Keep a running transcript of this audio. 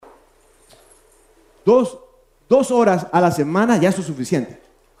Dos horas a la semana ya es suficiente.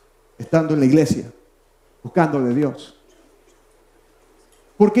 Estando en la iglesia, buscando de Dios.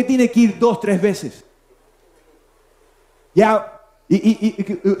 ¿Por qué tiene que ir 2, 3 veces? Ya,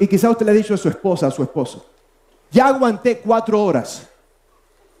 y quizá usted le ha dicho a su esposa, a su esposo, ya aguanté 4 horas.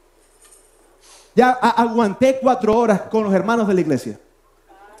 Ya aguanté 4 horas con los hermanos de la iglesia.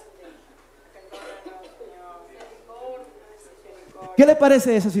 ¿Qué le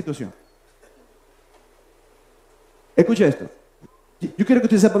parece esa situación? Escuche esto. Yo quiero que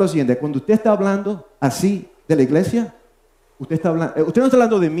usted sepa lo siguiente. Cuando usted está hablando así de la iglesia, usted no está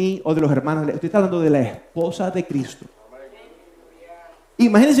hablando de mí o de los hermanos, usted está hablando de la esposa de Cristo.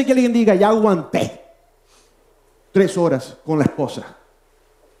 Imagínense que alguien diga, ya aguanté 3 horas con la esposa.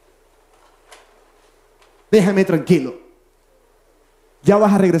 Déjame tranquilo. ¿Ya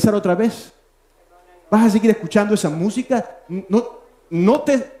vas a regresar otra vez? ¿Vas a seguir escuchando esa música? ¿No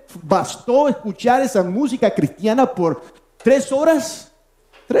te bastó escuchar esa música cristiana por 3 horas?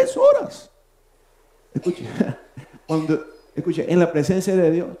 3 horas. Escuche, en la presencia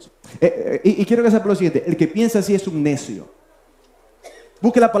de Dios. Y quiero que sepa lo siguiente. El que piensa así es un necio.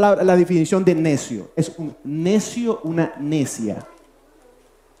 Busque la definición de necio. Es un necio, una necia.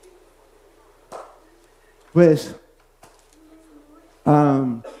 Pues,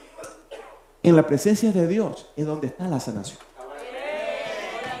 en la presencia de Dios es donde está la sanación.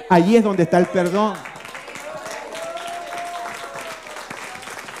 Allí es donde está el perdón.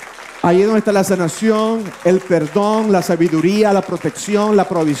 Allí es donde está la sanación, el perdón, la sabiduría, la protección, la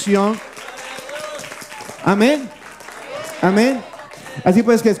provisión. Amén. Amén. Así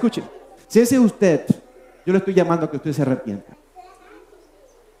pues que escuchen. Si ese es usted, yo le estoy llamando a que usted se arrepienta.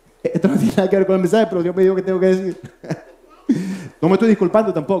 Esto no tiene nada que ver con el mensaje, pero Dios me dijo que tengo que decir. No me estoy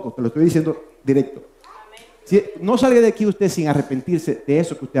disculpando tampoco, te lo estoy diciendo directo. No salga de aquí usted sin arrepentirse de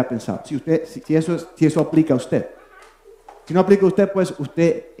eso que usted ha pensado. Si eso aplica a usted. Si no aplica a usted, pues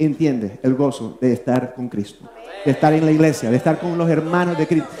usted entiende el gozo de estar con Cristo, de estar en la iglesia, de estar con los hermanos de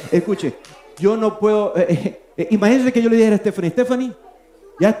Cristo. Escuche, yo no puedo... imagínese que yo le dijera a Stephanie,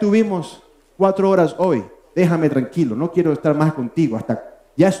 ya estuvimos 4 horas hoy, déjame tranquilo, no quiero estar más contigo,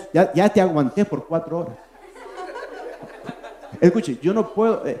 ya te aguanté por 4 horas. Escuche, yo no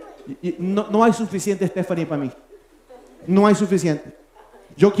puedo... no hay suficiente Stephanie para mí. No hay suficiente.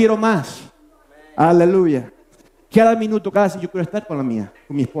 Yo quiero más. Aleluya. Cada minuto, cada yo quiero estar con la mía,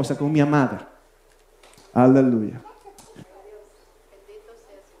 con mi esposa, con mi amada. Aleluya.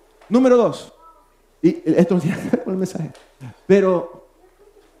 Número 2. Y esto no tiene que ver con el mensaje. Pero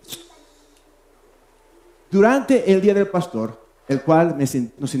durante el Día del Pastor, el cual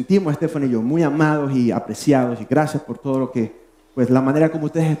nos sentimos, Stephanie y yo, muy amados y apreciados, y gracias por todo lo que, pues la manera como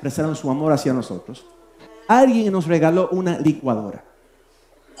ustedes expresaron su amor hacia nosotros, alguien nos regaló una licuadora.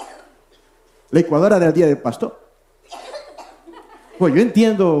 La licuadora del Día del Pastor. Pues yo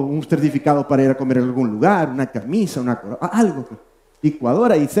entiendo un certificado para ir a comer en algún lugar, una camisa, algo.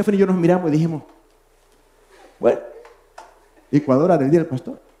 Licuadora. Y Stephanie y yo nos miramos y dijimos, bueno, licuadora del Día del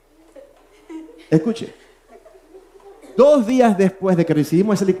Pastor. Escuche. 2 días después de que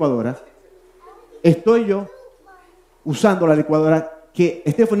recibimos esa licuadora, estoy yo usando la licuadora que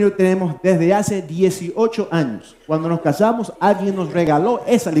Stephanie y yo tenemos desde hace 18 años. Cuando nos casamos, alguien nos regaló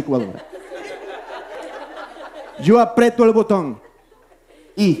esa licuadora. Yo aprieto el botón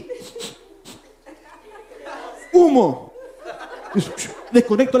y humo.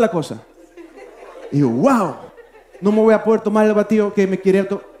 Desconecto la cosa. Y digo, wow, no me voy a poder tomar el batido que me quiere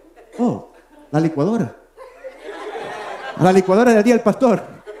tomar. Oh, la licuadora. La licuadora del Día del Pastor.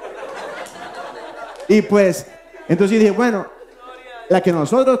 Y pues, entonces dije, bueno, la que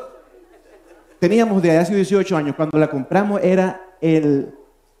nosotros teníamos de hace 18 años, cuando la compramos, era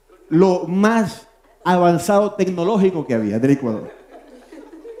lo más avanzado tecnológico que había de licuadora.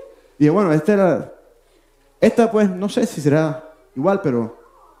 Y dije, bueno, esta pues, no sé si será igual, pero...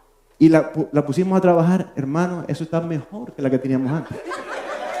 Y la pusimos a trabajar, hermano, eso está mejor que la que teníamos antes.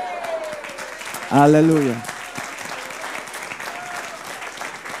 Aleluya.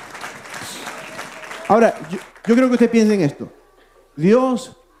 Ahora, yo creo que usted piense en esto.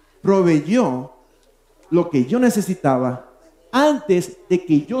 Dios proveyó lo que yo necesitaba antes de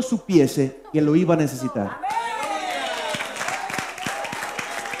que yo supiese que lo iba a necesitar.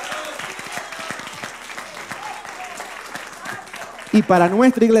 Y para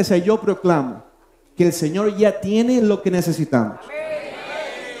nuestra iglesia yo proclamo que el Señor ya tiene lo que necesitamos.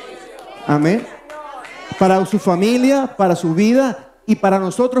 Amén. Para su familia, para su vida y para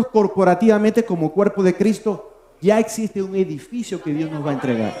nosotros corporativamente como cuerpo de Cristo, ya existe un edificio que Dios nos va a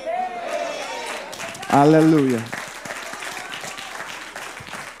entregar. Aleluya.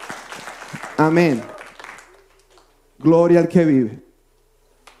 Amén. Gloria al que vive.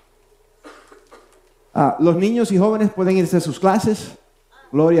 Los niños y jóvenes pueden irse a sus clases.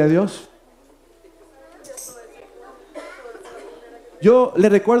 Gloria a Dios. Yo le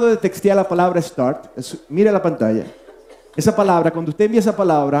recuerdo de textear la palabra START. Mire la pantalla. Esa palabra, cuando usted envía esa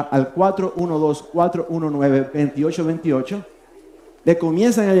palabra al 412-419-2828, le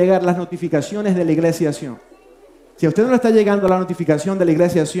comienzan a llegar las notificaciones de la Iglesia Sion. Si a usted no le está llegando la notificación de la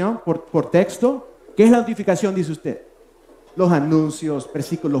Iglesia Sion por texto, ¿qué es la notificación, dice usted? Los anuncios,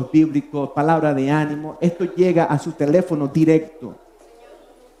 versículos bíblicos, palabra de ánimo. Esto llega a su teléfono directo.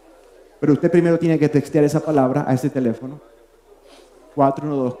 Pero usted primero tiene que textear esa palabra a ese teléfono.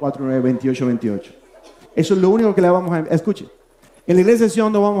 412-419-2828. Eso es lo único que le vamos a enviar. Escuche, en la Iglesia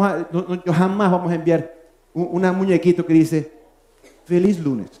Sion jamás vamos a enviar una muñequito que dice Feliz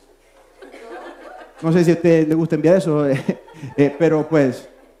lunes. No sé si a usted le gusta enviar eso, pero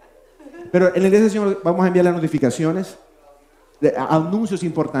en la Iglesia Sion vamos a enviar las notificaciones, anuncios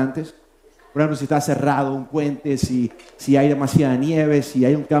importantes. Por ejemplo, si está cerrado un puente, si hay demasiada nieve, si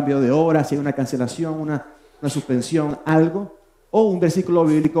hay un cambio de hora, si hay una cancelación, una suspensión, algo, o un versículo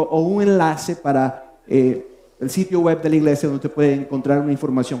bíblico, o un enlace para el sitio web de la iglesia donde usted puede encontrar una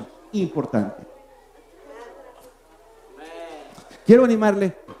información importante. Quiero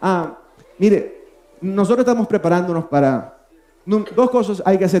animarle mire, nosotros estamos preparándonos para dos cosas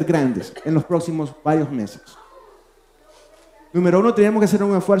hay que hacer grandes en los próximos varios meses. Número uno, tenemos que hacer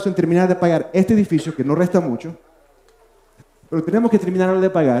un esfuerzo en terminar de pagar este edificio, que no resta mucho, pero tenemos que terminarlo de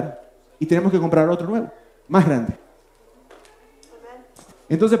pagar y tenemos que comprar otro nuevo, más grande.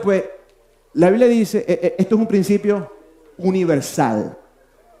 Entonces, pues, la Biblia dice, esto es un principio universal.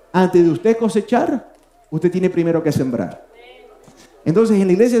 Antes de usted cosechar, usted tiene primero que sembrar. Entonces, en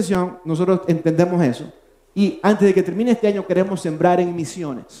la Iglesia Sion, nosotros entendemos eso. Y antes de que termine este año, queremos sembrar en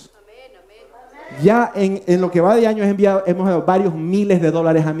misiones. Ya en lo que va de año hemos enviado varios miles de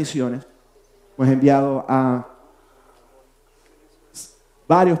dólares a misiones. Hemos enviado a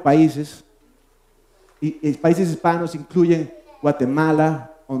varios países. Y países hispanos incluyen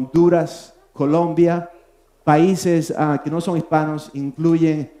Guatemala, Honduras, Colombia. Países que no son hispanos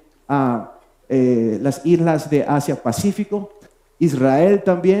incluyen las islas de Asia-Pacífico, Israel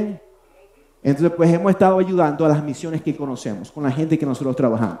también. Entonces, pues hemos estado ayudando a las misiones que conocemos, con la gente que nosotros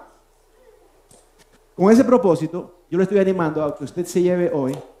trabajamos. Con ese propósito, yo le estoy animando a que usted se lleve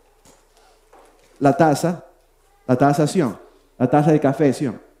hoy la taza Sion, la taza de café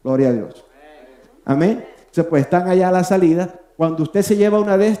Sion. Gloria a Dios. Amén. Entonces, pues están allá a la salida. Cuando usted se lleva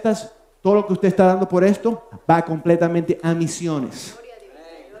una de estas, todo lo que usted está dando por esto va completamente a misiones.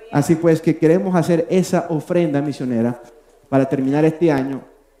 Así pues que queremos hacer esa ofrenda misionera para terminar este año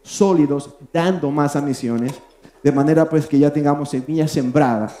sólidos, dando más a misiones, de manera pues que ya tengamos semillas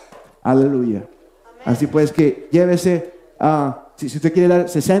sembradas. Aleluya. Así pues que llévese, si usted quiere dar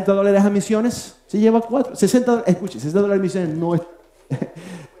 $60 a misiones, se lleva 4. Escuche, $60 a misiones no es,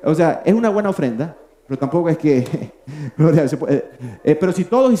 o sea, es una buena ofrenda, pero tampoco es que, pero si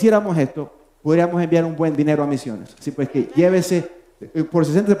todos hiciéramos esto, podríamos enviar un buen dinero a misiones. Así pues que llévese, por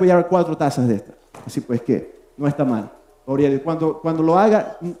 60 se puede llevar 4 tazas de estas. Así pues que no está mal. Cuando lo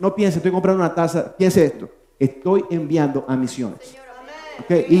haga, no piense, estoy comprando una taza, piense esto, estoy enviando a misiones.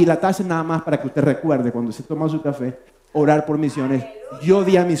 Okay, y la taza es nada más para que usted recuerde cuando se toma su café, orar por misiones. Yo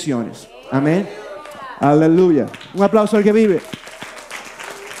di a misiones. Amén. Aleluya. Un aplauso al que vive.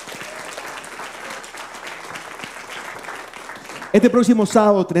 Este próximo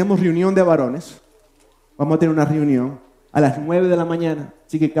sábado tenemos reunión de varones. Vamos a tener una reunión a las 9 de la mañana.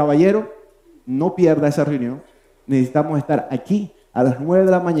 Así que, caballero, no pierda esa reunión. Necesitamos estar aquí a las 9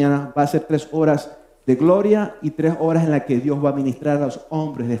 de la mañana. Va a ser 3 horas de gloria y 3 horas en las que Dios va a ministrar a los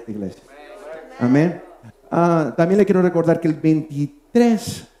hombres de esta iglesia. Amén. También le quiero recordar que el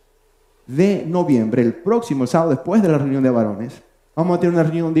 23 de noviembre, el próximo sábado después de la reunión de varones, vamos a tener una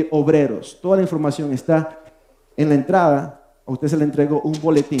reunión de obreros. Toda la información está en la entrada. A usted se le entregó un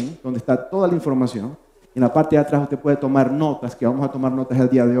boletín donde está toda la información. En la parte de atrás usted puede tomar notas, que vamos a tomar notas el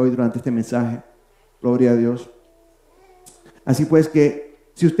día de hoy durante este mensaje. Gloria a Dios. Así pues que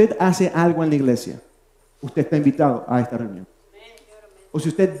si usted hace algo en la iglesia, usted está invitado a esta reunión. O si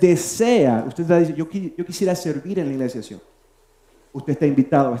usted desea, usted dice, yo quisiera servir en la iglesia, usted está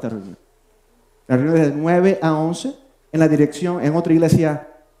invitado a esta reunión. La reunión es de 9 a 11 en la dirección, en otra iglesia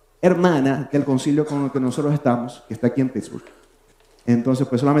hermana del concilio con el que nosotros estamos, que está aquí en Pittsburgh. Entonces,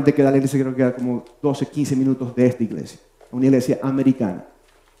 pues solamente queda la iglesia, creo que queda como 12, 15 minutos de esta iglesia. Una iglesia americana.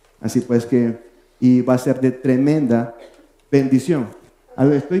 Así pues que, y va a ser de tremenda bendición.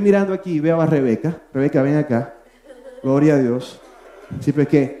 Estoy mirando aquí y veo a Rebeca. Rebeca, ven acá. Gloria a Dios. Sí,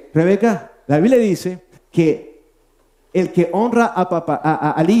 porque Rebeca, la Biblia dice que el que honra a papá,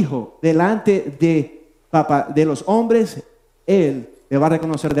 al hijo delante de papá, de los hombres, él le va a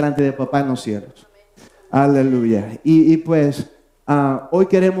reconocer delante de papá en los cielos. Aleluya. Y pues hoy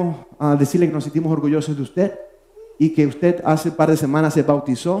queremos decirle que nos sentimos orgullosos de usted y que usted hace un par de semanas se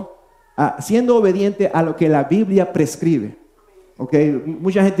bautizó siendo obediente a lo que la Biblia prescribe. Okay.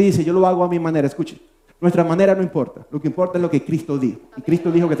 Mucha gente dice, yo lo hago a mi manera. Escuche, nuestra manera no importa. Lo que importa es lo que Cristo dijo. Y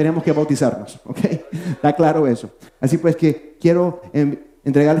Cristo dijo que tenemos que bautizarnos. Okay. Está claro eso. Así pues que quiero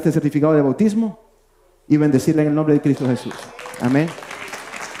entregarle este certificado de bautismo y bendecirle en el nombre de Cristo Jesús. Amén.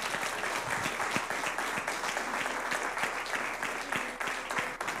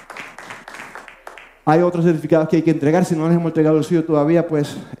 Hay otros certificados que hay que entregar. Si no les hemos entregado el suyo todavía,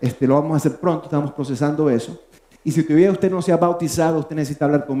 pues lo vamos a hacer pronto. Estamos procesando eso. Y si todavía usted no se ha bautizado, usted necesita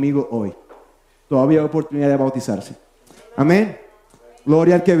hablar conmigo hoy. Todavía hay oportunidad de bautizarse. Amén.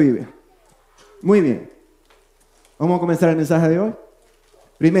 Gloria al que vive. Muy bien. Vamos a comenzar el mensaje de hoy.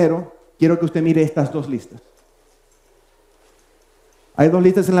 Primero, quiero que usted mire estas dos listas. Hay dos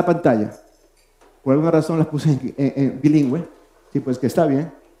listas en la pantalla. Por alguna razón las puse en bilingüe. Sí, pues que está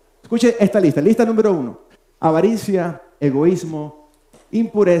bien. Escuche esta lista. Lista número 1. Avaricia, egoísmo,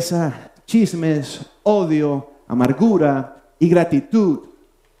 impureza, chismes, odio, amargura, ingratitud.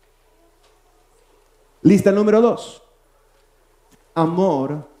 Lista número 2.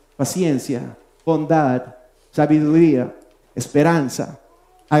 Amor, paciencia, bondad, sabiduría, esperanza,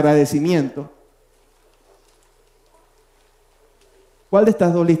 agradecimiento. ¿Cuál de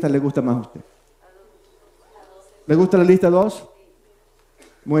estas dos listas le gusta más a usted? ¿Le gusta la lista 2?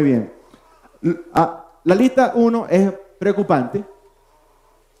 Muy bien. La lista 1 es preocupante.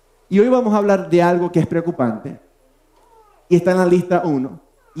 Y hoy vamos a hablar de algo que es preocupante. Y está en la lista 1.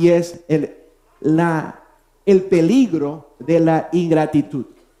 Y es el peligro de la ingratitud.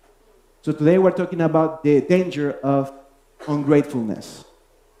 So today we're talking about the danger of ungratefulness.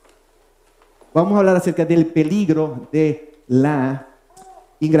 Vamos a hablar acerca del peligro de la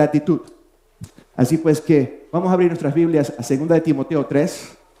ingratitud. Así pues que vamos a abrir nuestras Biblias a 2 de Timoteo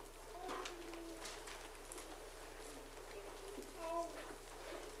 3.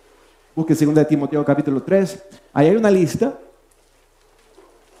 Busque 2 de Timoteo capítulo 3. Ahí hay una lista.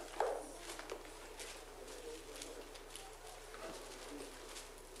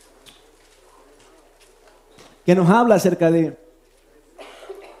 Que nos habla acerca de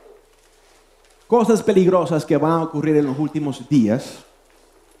cosas peligrosas que van a ocurrir en los últimos días.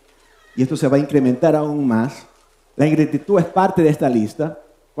 Y esto se va a incrementar aún más. La ingratitud es parte de esta lista.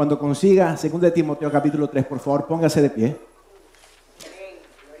 Cuando consiga 2 de Timoteo capítulo 3, por favor, póngase de pie.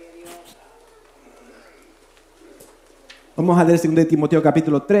 Vamos a leer 2 de Timoteo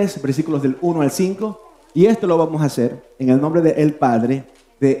capítulo 3, versículos del 1 al 5. Y esto lo vamos a hacer en el nombre del Padre,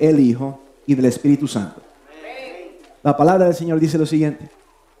 del Hijo y del Espíritu Santo. La palabra del Señor dice lo siguiente.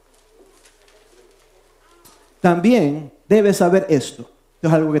 También debes saber esto. Esto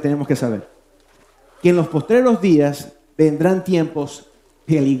es algo que tenemos que saber. Que en los postreros días vendrán tiempos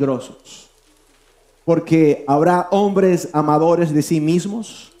peligrosos. Porque habrá hombres amadores de sí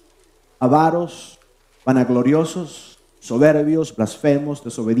mismos, avaros, vanagloriosos, soberbios, blasfemos,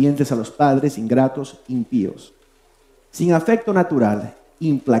 desobedientes a los padres, ingratos, impíos, sin afecto natural,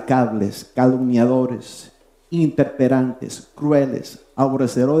 implacables, calumniadores, intemperantes, crueles,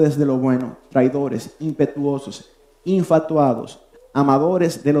 aborrecedores de lo bueno, traidores, impetuosos, infatuados,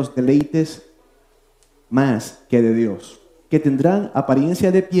 amadores de los deleites más que de Dios, que tendrán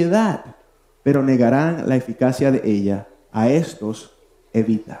apariencia de piedad, pero negarán la eficacia de ella. A estos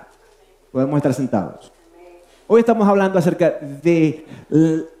evita. Podemos estar sentados. Hoy estamos hablando acerca de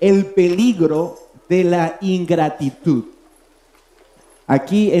el peligro de la ingratitud.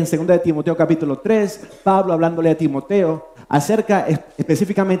 Aquí en 2 de Timoteo capítulo 3, Pablo hablándole a Timoteo acerca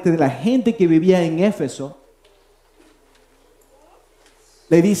específicamente de la gente que vivía en Éfeso,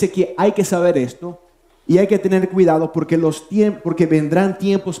 le dice que hay que saber esto y hay que tener cuidado porque vendrán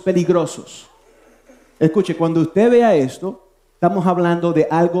tiempos peligrosos. Escuche, cuando usted vea esto, estamos hablando de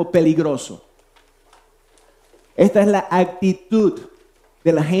algo peligroso. Esta es la actitud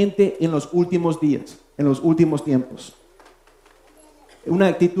de la gente en los últimos días, en los últimos tiempos. Una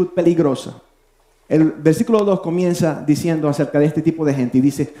actitud peligrosa. El versículo 2 comienza diciendo acerca de este tipo de gente y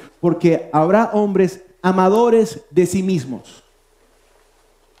dice, porque habrá hombres amadores de sí mismos.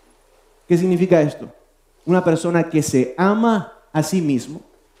 ¿Qué significa esto? Una persona que se ama a sí mismo,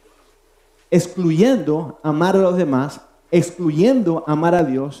 excluyendo amar a los demás, excluyendo amar a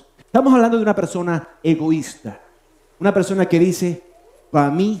Dios. Estamos hablando de una persona egoísta, una persona que dice, para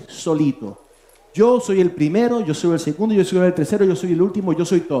mí solito. Yo soy el primero, yo soy el segundo, yo soy el tercero, yo soy el último, yo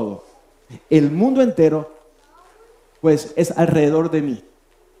soy todo. El mundo entero pues es alrededor de mí.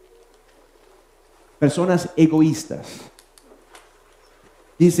 Personas egoístas.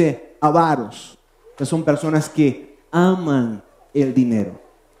 Dice avaros, que son personas que aman el dinero.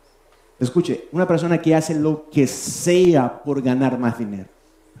 Escuche, una persona que hace lo que sea por ganar más dinero.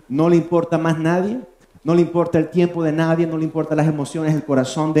 No le importa más nadie, no le importa el tiempo de nadie, no le importa las emociones, el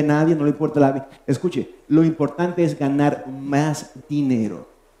corazón de nadie, no le importa la vida. Escuche, lo importante es ganar más dinero.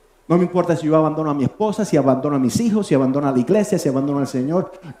 No me importa si yo abandono a mi esposa, si abandono a mis hijos, si abandono a la iglesia, si abandono al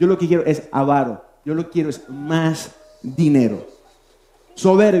Señor. Yo lo que quiero es avaro, yo lo que quiero es más dinero.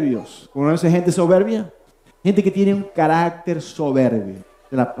 Soberbios, ¿conoce gente soberbia? Gente que tiene un carácter soberbio.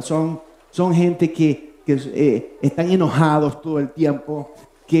 Son gente que están enojados todo el tiempo,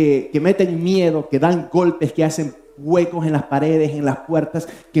 que meten miedo, que dan golpes, que hacen huecos en las paredes, en las puertas,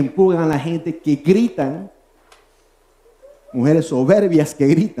 que empujan a la gente, que gritan. Mujeres soberbias que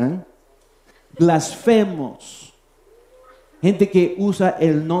gritan. Blasfemos. Gente que usa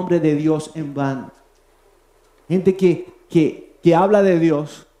el nombre de Dios en vano. Gente que habla de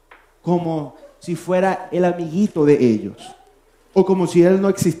Dios como si fuera el amiguito de ellos. O como si Él no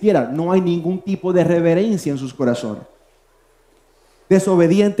existiera. No hay ningún tipo de reverencia en sus corazones.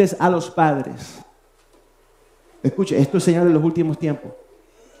 Desobedientes a los padres. Escuche, esto es señal de los últimos tiempos.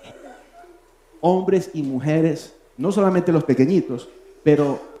 Hombres y mujeres, no solamente los pequeñitos,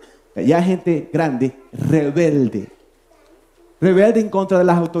 pero ya gente grande, rebelde. Rebelde en contra de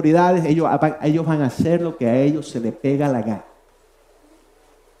las autoridades. Ellos van a hacer lo que a ellos se les pega la gana.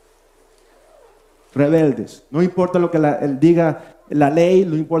 Rebeldes. No importa lo que diga la ley,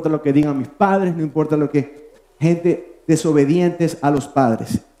 no importa lo que digan mis padres, no importa lo que... Gente desobedientes a los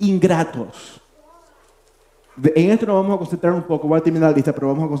padres. Ingratos. En esto nos vamos a concentrar un poco. Voy a terminar la lista, pero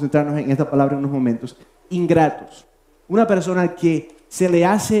vamos a concentrarnos en esta palabra en unos momentos. Ingratos. Una persona que se le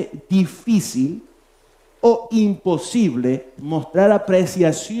hace difícil o imposible mostrar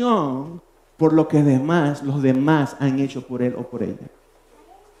apreciación por lo que los demás han hecho por él o por ella.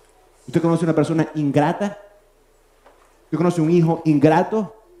 ¿Usted conoce una persona ingrata? ¿Usted conoce un hijo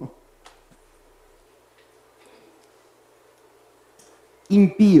ingrato?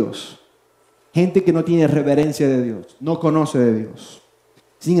 Impíos. Gente que no tiene reverencia de Dios, no conoce de Dios.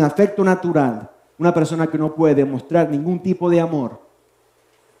 Sin afecto natural. Una persona que no puede demostrar ningún tipo de amor.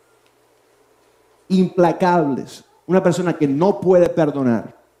 Implacables. Una persona que no puede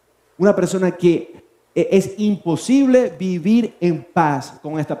perdonar. Una persona que es imposible vivir en paz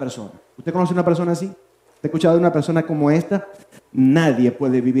con esta persona. ¿Usted conoce una persona así? ¿Usted ha escuchado de una persona como esta? Nadie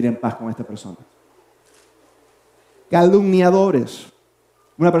puede vivir en paz con esta persona. Calumniadores.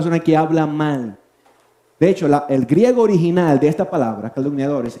 Una persona que habla mal. De hecho, el griego original de esta palabra,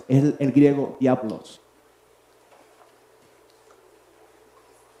 calumniadores, es el griego diablos,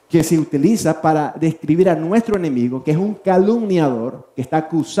 que se utiliza para describir a nuestro enemigo, que es un calumniador que está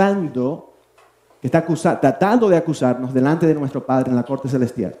tratando de acusarnos delante de nuestro Padre en la corte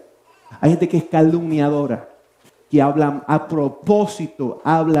celestial. Hay gente que es calumniadora, que habla a propósito,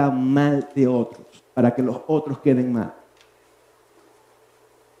 habla mal de otros, para que los otros queden mal.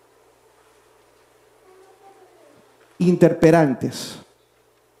 Interperantes.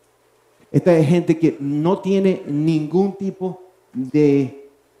 Esta es gente que no tiene ningún tipo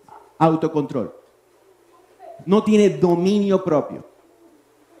de autocontrol. No tiene dominio propio.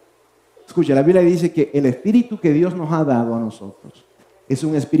 Escucha, la Biblia dice que el espíritu que Dios nos ha dado a nosotros es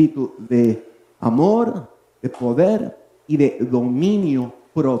un espíritu de amor, de poder y de dominio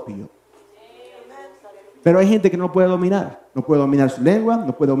propio. Pero hay gente que no puede dominar. No puede dominar su lengua,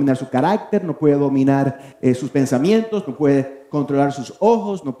 no puede dominar su carácter, no puede dominar sus pensamientos, no puede controlar sus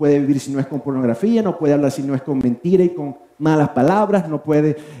ojos, no puede vivir si no es con pornografía, no puede hablar si no es con mentira y con malas palabras, no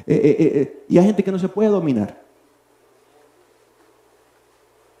puede... y hay gente que no se puede dominar.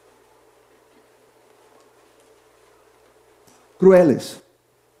 Crueles.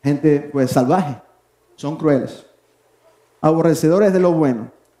 Gente pues salvaje. Son crueles. Aborrecedores de lo bueno.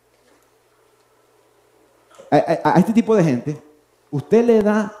 A este tipo de gente, usted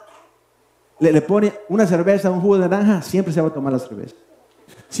le pone una cerveza, un jugo de naranja, siempre se va a tomar la cerveza.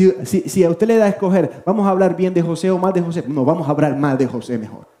 Si a usted le da a escoger, vamos a hablar bien de José o mal de José, no, vamos a hablar mal de José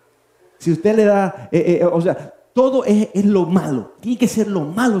mejor. Si usted le da, todo es lo malo, tiene que ser lo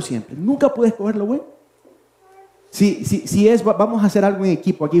malo siempre, nunca puede escoger lo bueno. Vamos a hacer algo en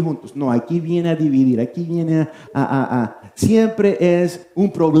equipo aquí juntos, no, aquí viene a dividir, aquí viene siempre es un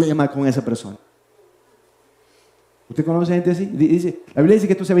problema con esa persona. ¿Usted conoce gente así? La Biblia dice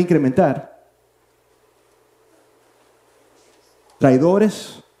que esto se va a incrementar.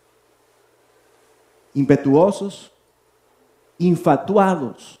 Traidores, impetuosos,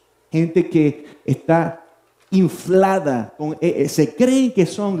 infatuados, gente que está inflada, se creen que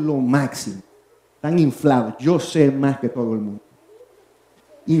son lo máximo. Están inflados. Yo sé más que todo el mundo.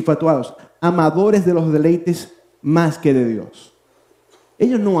 Infatuados, amadores de los deleites más que de Dios.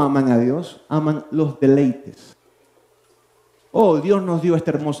 Ellos no aman a Dios, aman los deleites. Oh, Dios nos dio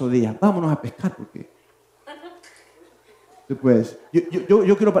este hermoso día. Vámonos a pescar porque pues, yo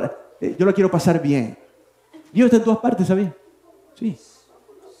lo quiero pasar bien. Dios está en todas partes, ¿sabía? Sí.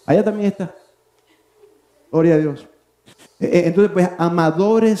 Allá también está. Gloria a Dios. Entonces, pues,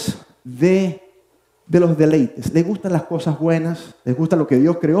 amadores de los deleites. Les gustan las cosas buenas, les gusta lo que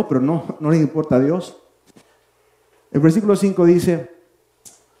Dios creó, pero no les importa a Dios. El versículo 5 dice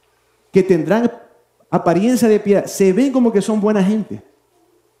que tendrán apariencia de piedad. Se ven como que son buena gente.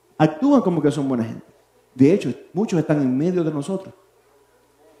 Actúan como que son buena gente. De hecho, muchos están en medio de nosotros.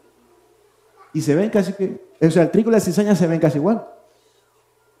 Y se ven casi que, o sea, el trigo y la cizaña se ven casi igual.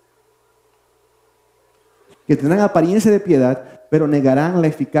 Que tendrán apariencia de piedad, pero negarán la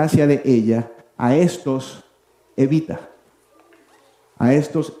eficacia de ella. A estos evita. A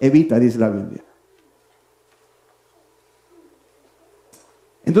estos evita, dice la Biblia.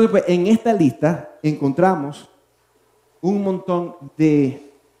 Entonces, pues, en esta lista encontramos un montón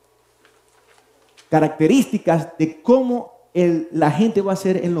de características de cómo la gente va a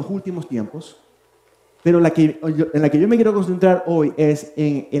ser en los últimos tiempos. Pero en la que yo me quiero concentrar hoy es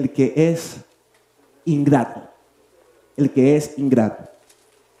en el que es ingrato. El que es ingrato.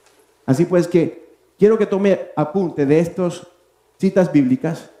 Así pues que quiero que tome apunte de estas citas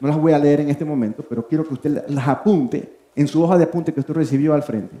bíblicas. No las voy a leer en este momento, pero quiero que usted las apunte en su hoja de apunte que usted recibió al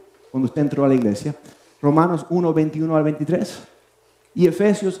frente cuando usted entró a la iglesia. Romanos 1, 21 al 23 y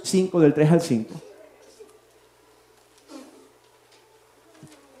Efesios 5, del 3 al 5.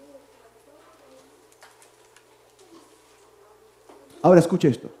 Ahora escuche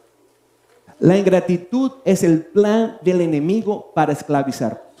esto. La ingratitud es el plan del enemigo para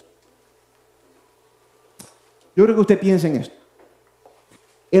esclavizar. Yo creo que usted piense en esto.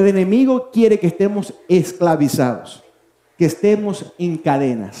 El enemigo quiere que estemos esclavizados, que estemos en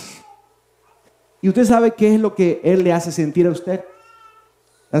cadenas. ¿Y usted sabe qué es lo que él le hace sentir a usted?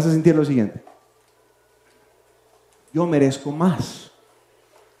 Le hace sentir lo siguiente. Yo merezco más.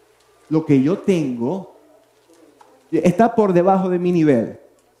 Lo que yo tengo está por debajo de mi nivel.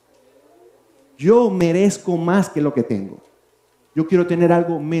 Yo merezco más que lo que tengo. Yo quiero tener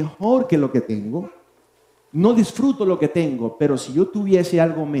algo mejor que lo que tengo. No disfruto lo que tengo, pero si yo tuviese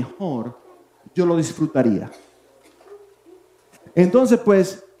algo mejor, yo lo disfrutaría. Entonces,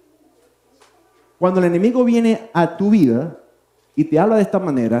 pues, cuando el enemigo viene a tu vida y te habla de esta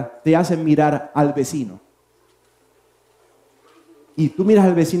manera, te hace mirar al vecino. Y tú miras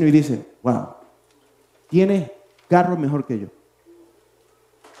al vecino y dices, wow, tiene carro mejor que yo.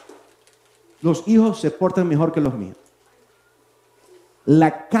 Los hijos se portan mejor que los míos.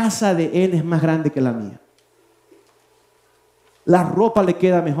 La casa de él es más grande que la mía. La ropa le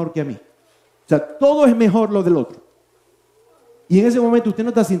queda mejor que a mí. O sea, todo es mejor lo del otro. Y en ese momento usted no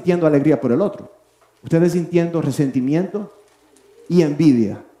está sintiendo alegría por el otro. Usted está sintiendo resentimiento y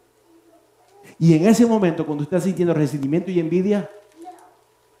envidia. Y en ese momento, cuando usted está sintiendo resentimiento y envidia,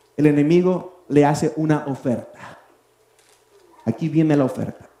 el enemigo le hace una oferta. Aquí viene la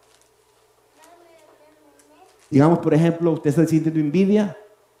oferta. Digamos, por ejemplo, usted está sintiendo envidia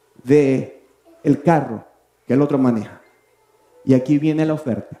de el carro que el otro maneja. Y aquí viene la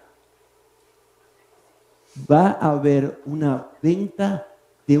oferta. Va a haber una venta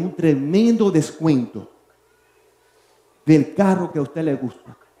de un tremendo descuento del carro que a usted le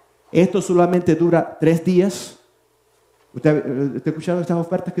gusta. Esto solamente dura 3 días. ¿Usted ha escuchado estas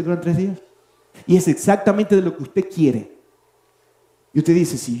ofertas que duran 3 días? Y es exactamente de lo que usted quiere. Y usted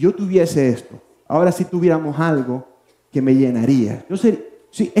dice, si yo tuviese esto, ahora sí tuviéramos algo que me llenaría. Yo sé,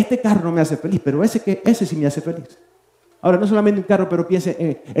 sí, este carro no me hace feliz, pero ese sí me hace feliz. Ahora, no solamente un carro, pero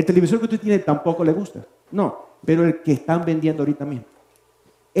piense, el televisor que usted tiene tampoco le gusta. No, pero el que están vendiendo ahorita mismo.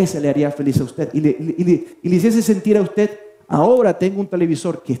 Ese le haría feliz a usted. Y le hiciese sentir a usted, ahora tengo un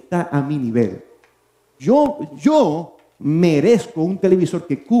televisor que está a mi nivel. Yo merezco un televisor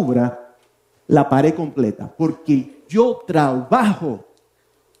que cubra la pared completa. Porque yo trabajo.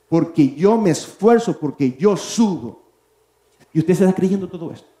 Porque yo me esfuerzo. Porque yo sudo. Y usted se está creyendo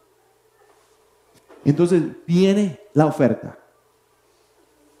todo esto. Entonces viene la oferta.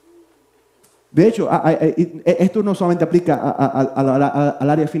 De hecho, esto no solamente aplica al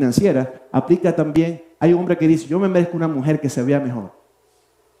área financiera, aplica también, hay un hombre que dice, yo me merezco una mujer que se vea mejor,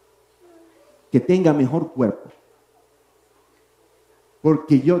 que tenga mejor cuerpo,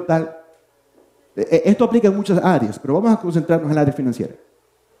 porque yo tal, esto aplica en muchas áreas, pero vamos a concentrarnos en el área financiera.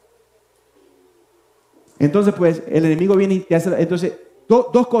 Entonces, pues, el enemigo viene y te hace... Entonces,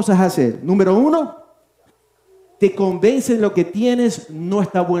 dos cosas hace. Número uno, te convence de lo que tienes no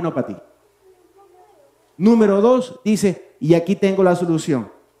está bueno para ti. Número dos, dice, y aquí tengo la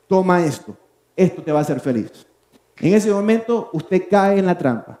solución. Toma esto. Esto te va a hacer feliz. En ese momento, usted cae en la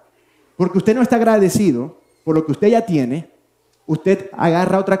trampa. Porque usted no está agradecido por lo que usted ya tiene. Usted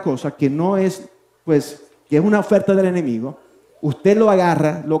agarra otra cosa que no es, pues, que es una oferta del enemigo. Usted lo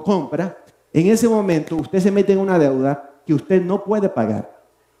agarra, lo compra. En ese momento, usted se mete en una deuda que usted no puede pagar.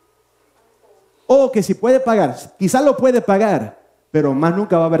 O que si puede pagar, quizás lo puede pagar, pero más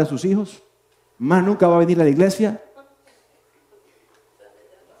nunca va a ver a sus hijos, más nunca va a venir a la iglesia.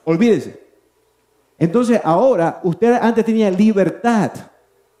 Olvídese. Entonces ahora, usted antes tenía libertad.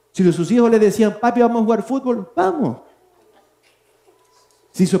 Si sus hijos le decían, papi, vamos a jugar fútbol, vamos.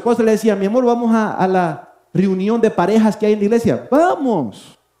 Si su esposa le decía, mi amor, vamos a la reunión de parejas que hay en la iglesia,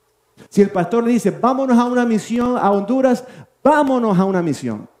 vamos. Si el pastor le dice, vámonos a una misión a Honduras, vámonos a una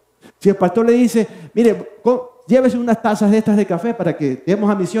misión. Si el pastor le dice, mire, llévese unas tazas de estas de café para que demos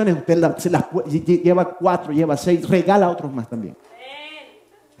a misiones, usted lleva 4, lleva 6, regala a otros más también.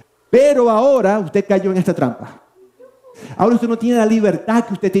 Pero ahora usted cayó en esta trampa. Ahora usted no tiene la libertad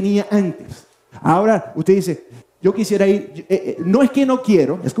que usted tenía antes. Ahora usted dice, yo quisiera ir, no es que no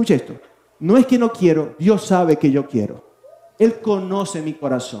quiero, escuche esto, no es que no quiero, Dios sabe que yo quiero. Él conoce mi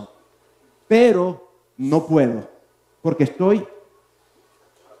corazón, pero no puedo, porque estoy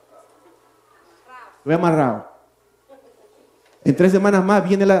amarrado. En 3 semanas más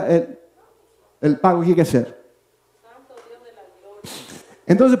viene el pago que hay que hacer.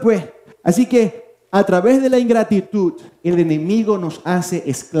 Entonces, pues, así que a través de la ingratitud, el enemigo nos hace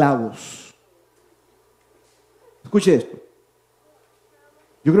esclavos. Escuche esto.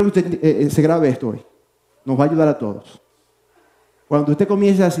 Yo creo que usted se grabe esto hoy. Nos va a ayudar a todos. Cuando usted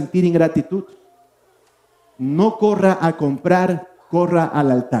comience a sentir ingratitud, no corra a comprar, corra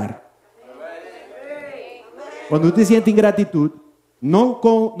al altar. Cuando usted siente ingratitud, no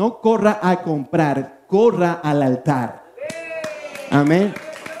corra a comprar, corra al altar. Amén.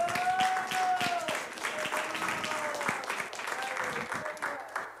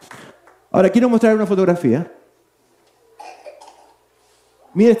 Ahora quiero mostrar una fotografía.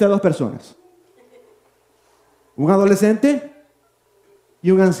 Mire estas 2 personas. Un adolescente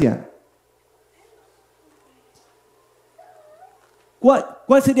y un anciano.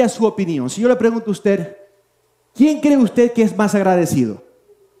 ¿Cuál sería su opinión? Si yo le pregunto a usted, ¿quién cree usted que es más agradecido?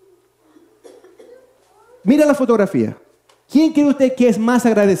 Mira la fotografía. ¿Quién cree usted que es más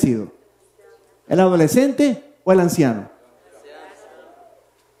agradecido? ¿El adolescente o el anciano?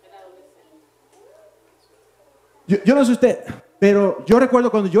 Yo no sé usted, pero yo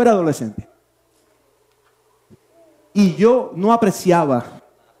recuerdo cuando yo era adolescente. Y yo no apreciaba.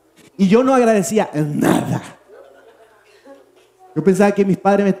 Y yo no agradecía nada. Yo pensaba que mis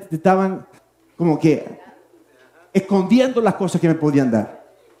padres me estaban como que escondiendo las cosas que me podían dar.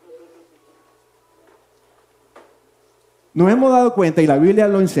 Nos hemos dado cuenta, y la Biblia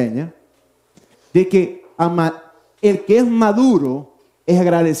lo enseña, de que el que es maduro es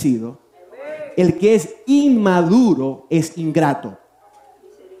agradecido. El que es inmaduro es ingrato.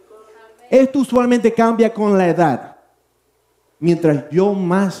 Esto usualmente cambia con la edad. Mientras yo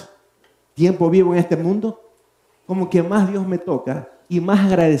más tiempo vivo en este mundo, como que más Dios me toca y más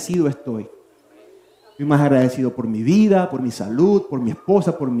agradecido estoy. Estoy más agradecido por mi vida, por mi salud, por mi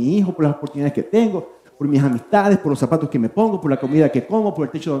esposa, por mi hijo, por las oportunidades que tengo, por mis amistades, por los zapatos que me pongo, por la comida que como, por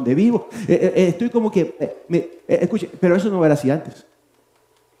el techo donde vivo. Estoy como que, escuche, pero eso no era así antes.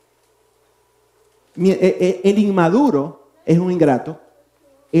 El inmaduro es un ingrato,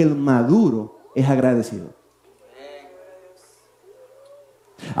 el maduro es agradecido.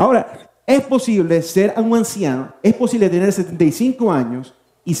 Ahora, es posible ser un anciano, es posible tener 75 años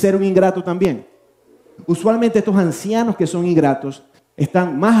y ser un ingrato también. Usualmente estos ancianos que son ingratos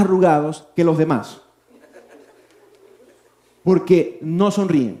están más arrugados que los demás, porque no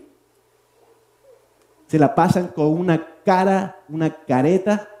sonríen. Se la pasan con una cara, una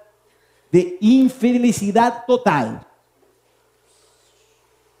careta de infelicidad total.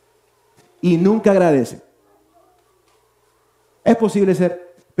 Y nunca agradecen. Es posible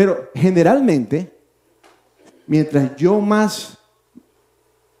ser, pero generalmente, mientras yo más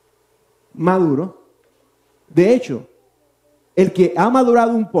maduro, de hecho, el que ha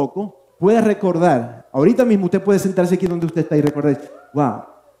madurado un poco puede recordar. Ahorita mismo usted puede sentarse aquí donde usted está y recordar, wow,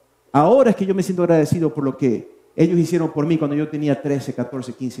 ahora es que yo me siento agradecido por lo que ellos hicieron por mí cuando yo tenía 13,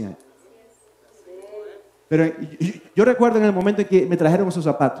 14, 15 años. Pero yo recuerdo en el momento en que me trajeron esos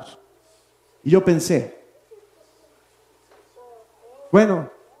zapatos y yo pensé, bueno,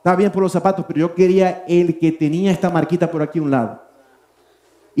 Está bien por los zapatos, pero yo quería el que tenía esta marquita por aquí a un lado.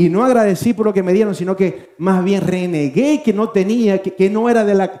 Y no agradecí por lo que me dieron, sino que más bien renegué que no tenía, que no era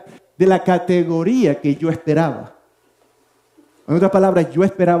de la categoría que yo esperaba. En otras palabras, yo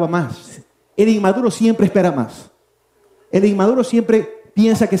esperaba más. El inmaduro siempre espera más. El inmaduro siempre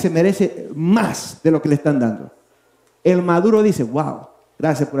piensa que se merece más de lo que le están dando. El maduro dice, wow,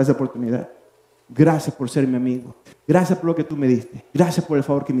 gracias por esa oportunidad. Gracias por ser mi amigo. Gracias por lo que tú me diste. Gracias por el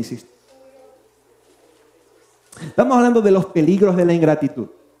favor que me hiciste. Estamos hablando de los peligros de la ingratitud.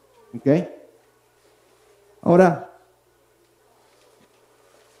 ¿Ok? Ahora,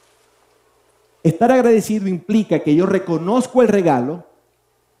 estar agradecido implica que yo reconozco el regalo,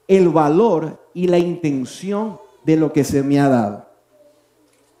 el valor y la intención de lo que se me ha dado.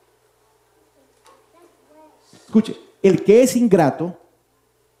 Escuche, el que es ingrato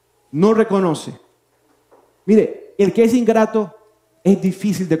no reconoce. Mire, el que es ingrato es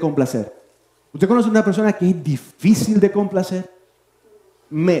difícil de complacer. ¿Usted conoce una persona que es difícil de complacer?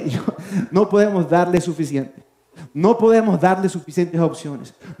 No podemos darle suficiente. No podemos darle suficientes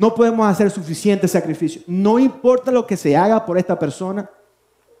opciones. No podemos hacer suficientes sacrificios. No importa lo que se haga por esta persona.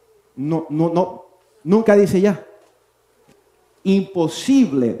 Nunca dice ya.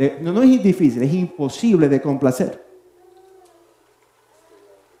 Imposible. No es difícil, es imposible de complacer.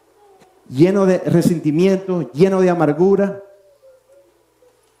 Lleno de resentimiento, lleno de amargura.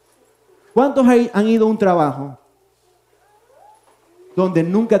 ¿Cuántos han ido a un trabajo donde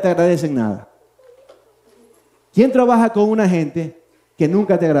nunca te agradecen nada? ¿Quién trabaja con una gente que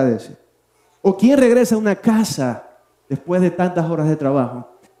nunca te agradece? ¿O quién regresa a una casa después de tantas horas de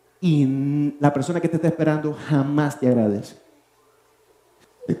trabajo y la persona que te está esperando jamás te agradece?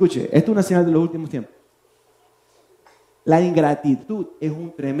 Escuche, esto es una señal de los últimos tiempos. La ingratitud es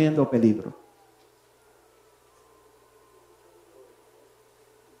un tremendo peligro.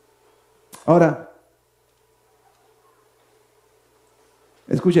 Ahora,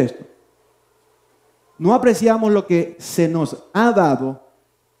 escuche esto. No apreciamos lo que se nos ha dado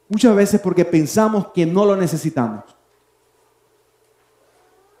muchas veces porque pensamos que no lo necesitamos.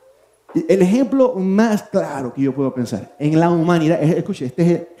 El ejemplo más claro que yo puedo pensar en la humanidad, escuche, este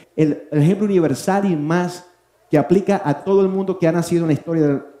es el ejemplo universal y más que aplica a todo el mundo que ha nacido en la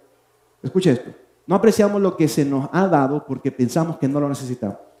historia. Escuche esto. No apreciamos lo que se nos ha dado porque pensamos que no lo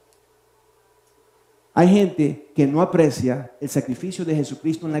necesitamos. Hay gente que no aprecia el sacrificio de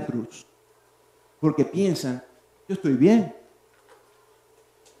Jesucristo en la cruz porque piensan, yo estoy bien.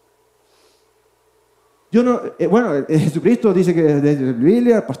 Jesucristo dice que desde la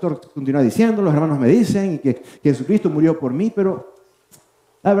Biblia, el pastor continúa diciendo, los hermanos me dicen que Jesucristo murió por mí, pero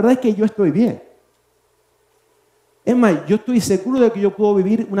la verdad es que yo estoy bien. Es más, yo estoy seguro de que yo puedo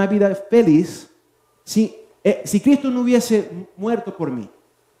vivir una vida feliz si Cristo no hubiese muerto por mí.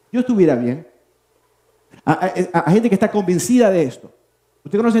 Yo estuviera bien. A gente que está convencida de esto.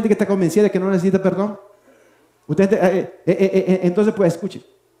 ¿Usted conoce gente que está convencida de que no necesita perdón? Entonces, pues, escuche.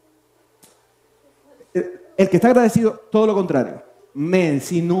 El que está agradecido, todo lo contrario.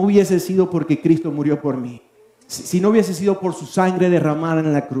 Si no hubiese sido porque Cristo murió por mí. Si no hubiese sido por su sangre derramada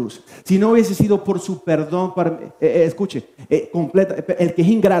en la cruz, si no hubiese sido por su perdón, escuche, el que es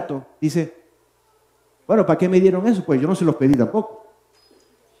ingrato dice, bueno, ¿para qué me dieron eso? Pues yo no se los pedí tampoco.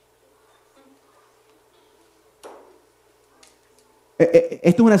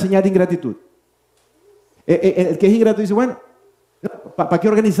 Esto es una señal de ingratitud. El que es ingrato dice, bueno, ¿para qué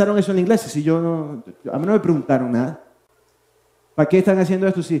organizaron eso en la iglesia? Si a mí no me preguntaron nada. ¿Para qué están haciendo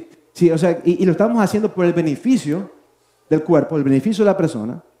esto? Sí, o sea, y lo estamos haciendo por el beneficio del cuerpo, el beneficio de la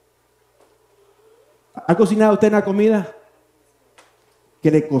persona. ¿Ha cocinado usted una comida que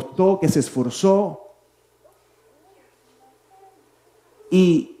le costó, que se esforzó?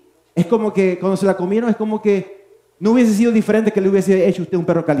 Y es como que cuando se la comieron es como que no hubiese sido diferente que le hubiese hecho usted un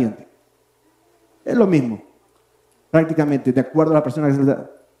perro caliente. Es lo mismo, prácticamente, de acuerdo a la persona que se le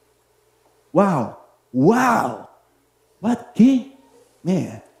da. ¡Wow! ¿Qué?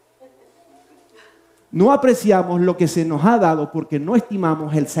 Man. No apreciamos lo que se nos ha dado porque no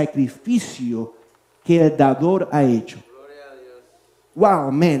estimamos el sacrificio que el dador ha hecho.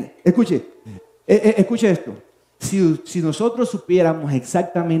 Wow, man. Escuche esto. Si nosotros supiéramos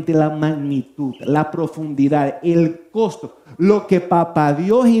exactamente la magnitud, la profundidad, el costo, lo que Papá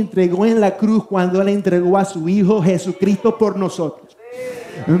Dios entregó en la cruz cuando Él entregó a su Hijo Jesucristo por nosotros.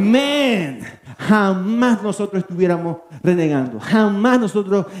 Man, jamás nosotros estuviéramos renegando, jamás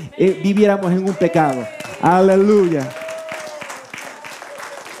nosotros viviéramos en un pecado. Aleluya.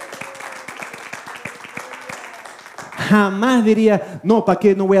 jamás diría, no, ¿para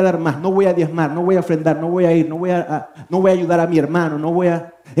qué no voy a dar más? No voy a diezmar, no voy a ofrendar, no voy a ir, no voy a ayudar a mi hermano, no voy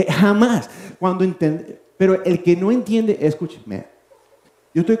a... jamás. Pero el que no entiende, escúcheme,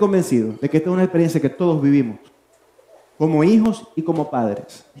 yo estoy convencido de que esta es una experiencia que todos vivimos, como hijos y como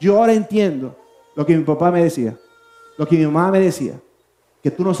padres. Yo ahora entiendo lo que mi papá me decía, lo que mi mamá me decía,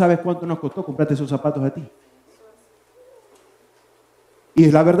 que tú no sabes cuánto nos costó comprarte esos zapatos a ti. Y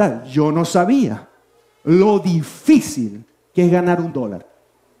es la verdad, yo no sabía lo difícil que es ganar $1.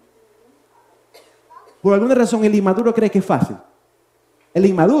 Por alguna razón el inmaduro cree que es fácil. El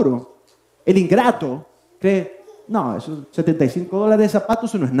inmaduro, el ingrato, cree, no, esos $75 de zapatos,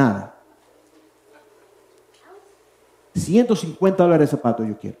 eso no es nada. $150 de zapatos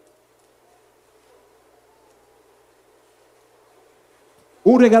yo quiero.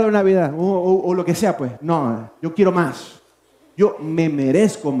 Un regalo de Navidad o lo que sea, pues, no, yo quiero más. Yo me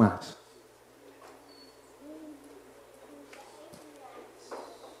merezco más.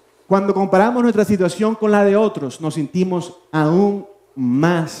 Cuando comparamos nuestra situación con la de otros, nos sentimos aún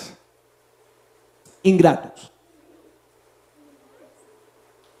más ingratos.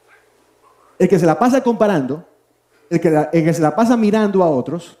 El que se la pasa comparando, el que se la pasa mirando a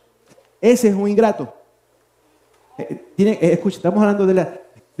otros, ese es un ingrato. Escucha, estamos hablando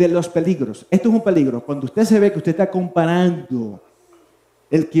de los peligros. Esto es un peligro. Cuando usted se ve que usted está comparando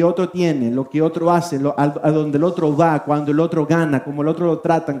el que otro tiene, lo que otro hace, a donde el otro va, cuando el otro gana, como el otro lo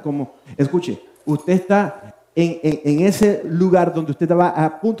tratan, escuche, usted está en ese lugar donde usted va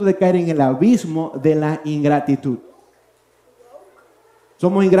a punto de caer en el abismo de la ingratitud.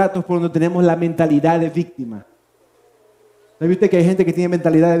 Somos ingratos cuando tenemos la mentalidad de víctima. ¿Sabe usted que hay gente que tiene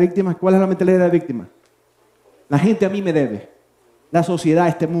mentalidad de víctima? ¿Cuál es la mentalidad de víctima? La gente a mí me debe. La sociedad,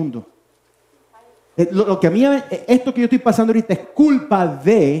 este mundo. Lo que a mí, esto que yo estoy pasando ahorita es culpa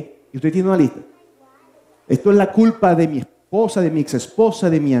de, y usted tiene una lista. Esto es la culpa de mi esposa, de mi exesposa,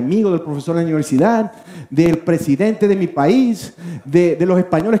 de mi amigo, del profesor de la universidad, del presidente de mi país, de los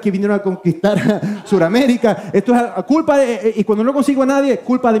españoles que vinieron a conquistar Sudamérica. Esto es culpa y cuando no consigo a nadie, es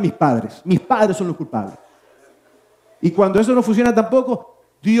culpa de mis padres. Mis padres son los culpables. Y cuando eso no funciona tampoco,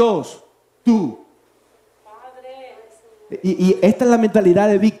 Dios, tú. Y esta es la mentalidad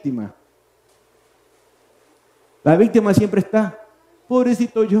de víctima. La víctima siempre está,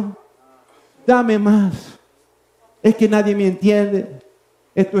 pobrecito yo, dame más. Es que nadie me entiende,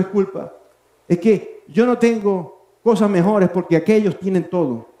 esto es culpa. Es que yo no tengo cosas mejores porque aquellos tienen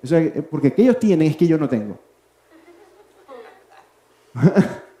todo. O sea, porque aquellos tienen es que yo no tengo.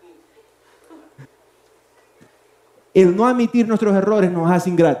 El no admitir nuestros errores nos hace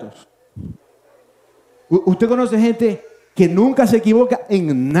ingratos. ¿Usted conoce gente que nunca se equivoca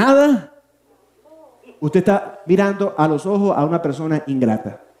en nada? Usted está mirando a los ojos a una persona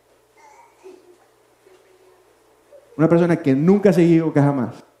ingrata. Una persona que nunca se equivoca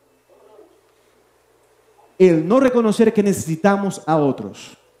jamás. El no reconocer que necesitamos a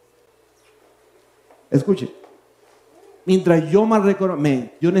otros. Escuche. Mientras yo más reconozco,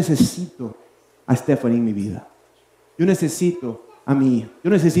 yo necesito a Stephanie en mi vida. Yo necesito a mi hijo. Yo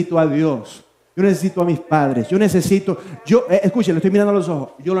necesito a Dios. Yo necesito a mis padres. Escuche, le estoy mirando a los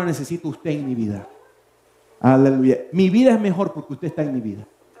ojos. Yo lo necesito a usted en mi vida. Aleluya. Mi vida es mejor porque usted está en mi vida.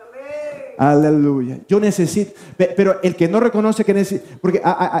 Aleluya. Yo necesito. Pero el que no reconoce que necesita. Porque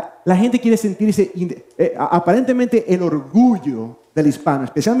la gente quiere sentirse. Aparentemente el orgullo del hispano,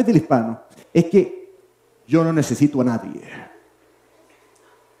 especialmente el hispano, es que yo no necesito a nadie.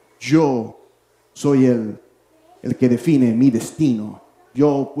 Yo soy el que define mi destino.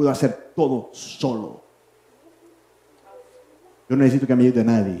 Yo puedo hacer todo solo. Yo no necesito que me ayude a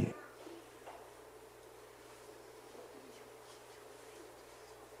nadie.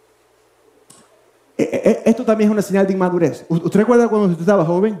 Esto también es una señal de inmadurez. ¿Usted recuerda cuando usted estaba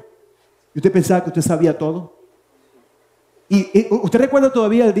joven? Y usted pensaba que usted sabía todo. Y usted recuerda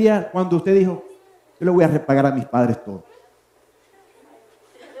todavía el día cuando usted dijo, yo le voy a repagar a mis padres todo.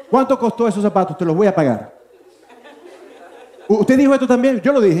 ¿Cuánto costó esos zapatos? Te los voy a pagar. ¿Usted dijo esto también?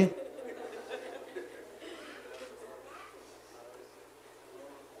 Yo lo dije.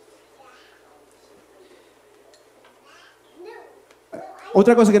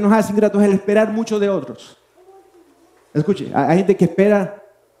 Otra cosa que nos hace ingratos es el esperar mucho de otros. Escuche, hay gente que espera,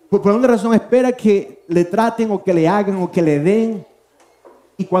 por alguna razón espera que le traten o que le hagan o que le den.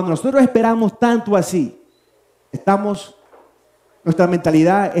 Y cuando nosotros esperamos tanto así, nuestra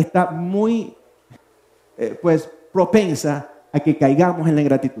mentalidad está muy propensa a que caigamos en la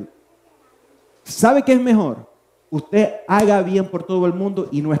ingratitud. ¿Sabe qué es mejor? Usted haga bien por todo el mundo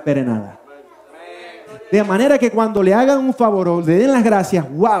y no espere nada. De manera que cuando le hagan un favor o le den las gracias,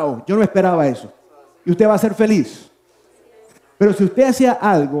 wow, yo no esperaba eso. Y usted va a ser feliz. Pero si usted hacía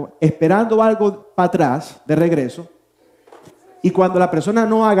algo, esperando algo para atrás, de regreso, y cuando la persona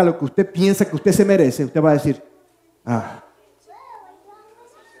no haga lo que usted piensa que usted se merece, usted va a decir,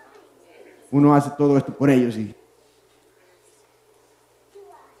 uno hace todo esto por ellos. Y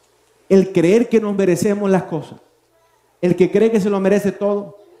el creer que nos merecemos las cosas, el que cree que se lo merece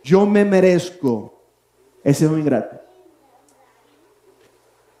todo, yo me merezco, ese es un ingrato.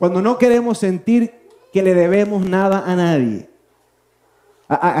 Cuando no queremos sentir que le debemos nada a nadie.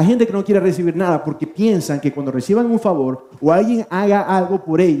 Hay gente que no quiere recibir nada porque piensan que cuando reciban un favor o alguien haga algo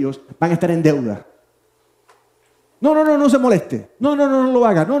por ellos, van a estar en deuda. No se moleste. No lo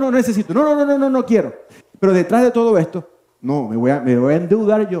haga. No necesito. No quiero. Pero detrás de todo esto, no, me voy a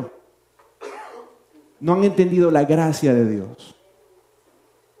endeudar yo. No han entendido la gracia de Dios.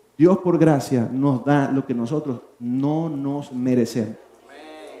 Dios por gracia nos da lo que nosotros no nos merecemos.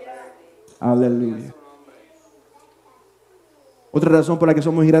 Aleluya. Otra razón por la que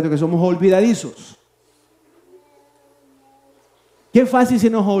somos ingratos es que somos olvidadizos. Qué fácil se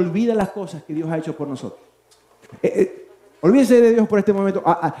nos olvida las cosas que Dios ha hecho por nosotros. Olvídese de Dios por este momento.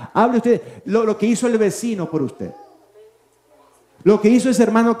 Hable usted lo que hizo el vecino por usted. Lo que hizo ese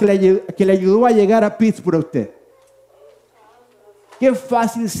hermano que le ayudó a llegar a Pittsburgh a usted. Qué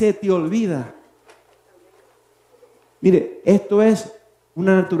fácil se te olvida. Mire, esto es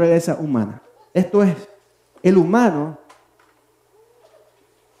una naturaleza humana. Esto es el humano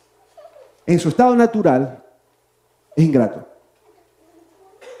en su estado natural es ingrato.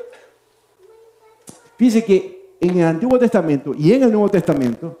 Fíjese que en el Antiguo Testamento y en el Nuevo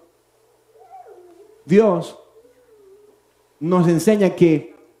Testamento, Dios nos enseña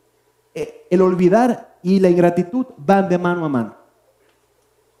que el olvidar y la ingratitud van de mano a mano.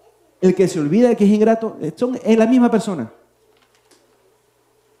 El que se olvida de que es ingrato son en la misma persona.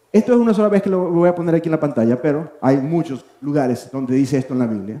 Esto es una sola vez que lo voy a poner aquí en la pantalla, pero hay muchos lugares donde dice esto en la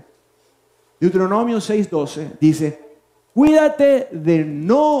Biblia. Deuteronomio 6:12 dice, cuídate de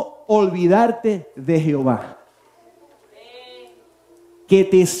no olvidarte de Jehová, que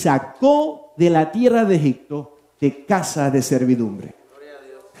te sacó de la tierra de Egipto, de casa de servidumbre.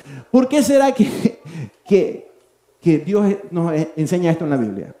 ¿Por qué será que Dios nos enseña esto en la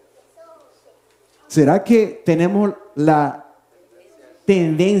Biblia? ¿Será que tenemos la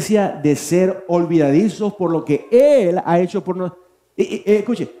tendencia de ser olvidadizos por lo que Él ha hecho por nosotros?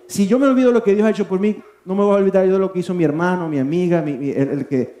 Escuche, si yo me olvido de lo que Dios ha hecho por mí, no me voy a olvidar yo de lo que hizo mi hermano, mi amiga, el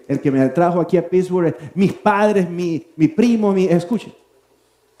que me trajo aquí a Pittsburgh, mis padres, mi primo, escuche.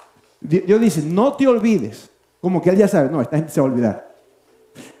 Dios dice, no te olvides, como que Él ya sabe, no, esta gente se va a olvidar.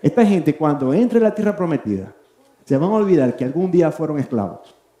 Esta gente cuando entre a la tierra prometida, se van a olvidar que algún día fueron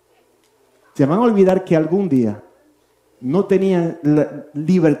esclavos. Se van a olvidar que algún día no tenían la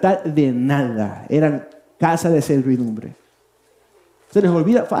libertad de nada, eran casa de servidumbre. Se les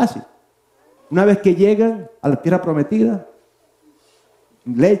olvida fácil. Una vez que llegan a la tierra prometida,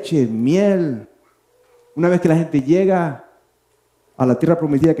 leche, miel. Una vez que la gente llega a la tierra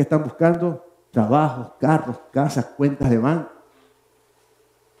prometida que están buscando, trabajos, carros, casas, cuentas de banco.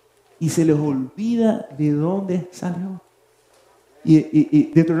 Y se les olvida de dónde salió.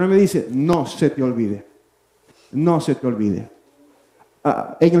 Y Deuteronomio dice, no se te olvide. No se te olvide.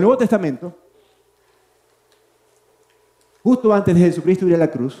 En el Nuevo Testamento, justo antes de Jesucristo ir a la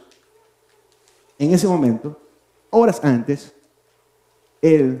cruz, en ese momento, horas antes,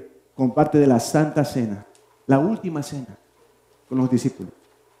 Él comparte de la Santa Cena, la última cena, con los discípulos.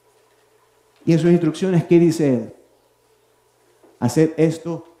 Y en sus instrucciones, ¿qué dice Él? Haced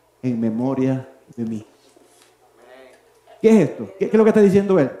esto en memoria de mí. ¿Qué es esto? ¿Qué es lo que está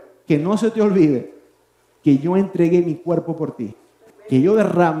diciendo Él? Que no se te olvide que yo entregué mi cuerpo por ti, que yo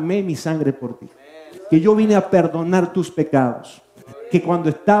derramé mi sangre por ti, que yo vine a perdonar tus pecados, que cuando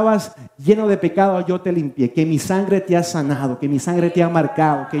estabas lleno de pecado yo te limpié, que mi sangre te ha sanado, que mi sangre te ha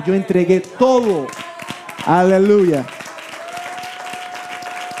marcado, que yo entregué todo. Aleluya.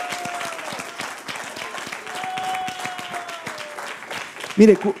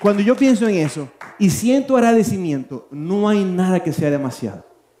 Mire, cuando yo pienso en eso y siento agradecimiento, no hay nada que sea demasiado.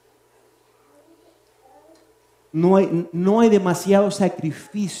 No hay demasiado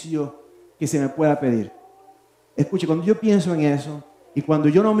sacrificio que se me pueda pedir. Escuche, cuando yo pienso en eso y cuando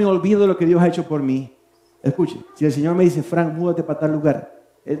yo no me olvido de lo que Dios ha hecho por mí, escuche, si el Señor me dice, Frank, múdate para tal lugar,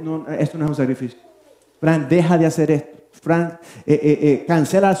 esto no es un sacrificio. Frank, deja de hacer esto. Frank,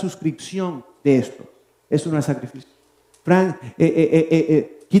 cancela la suscripción de esto. Eso no es sacrificio. Frank,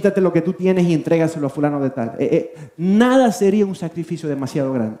 quítate lo que tú tienes y entrégaselo a fulano de tal. Nada sería un sacrificio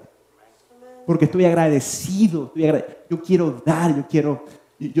demasiado grande. Porque estoy agradecido. Yo quiero dar,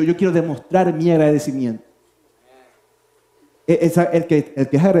 yo quiero demostrar mi agradecimiento. El que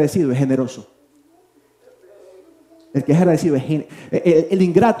es agradecido es generoso. El que es agradecido es el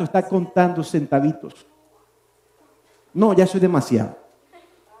ingrato está contando centavitos. No, ya soy demasiado.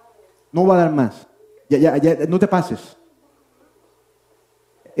 No va a dar más. Ya, no te pases.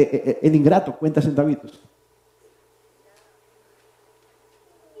 El ingrato cuenta centavitos.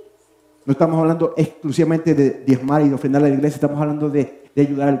 No estamos hablando exclusivamente de diezmar y de ofrendar a la iglesia. Estamos hablando de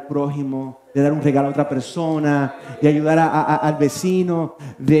ayudar al prójimo, de dar un regalo a otra persona, de ayudar al vecino,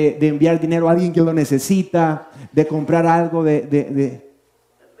 de enviar dinero a alguien que lo necesita, de comprar algo. El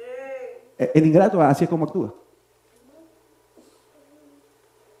ingrato así es como actúa.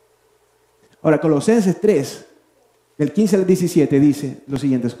 Ahora, Colosenses 3, del 15 al 17, dice lo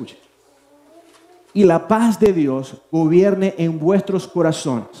siguiente, escuchen. Y la paz de Dios gobierne en vuestros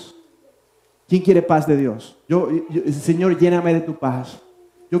corazones. ¿Quién quiere paz de Dios? Señor, lléname de tu paz.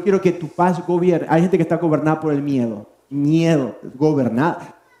 Yo quiero que tu paz gobierne. Hay gente que está gobernada por el miedo. Miedo,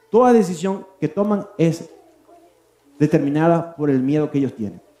 gobernada. Toda decisión que toman es determinada por el miedo que ellos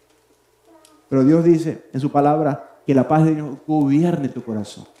tienen. Pero Dios dice en su palabra que la paz de Dios gobierne tu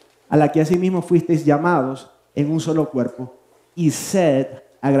corazón, a la que asimismo fuisteis llamados en un solo cuerpo, y sed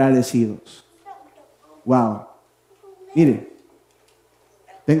agradecidos. Wow. Mire,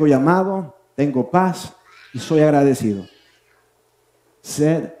 tengo llamado, tengo paz y soy agradecido.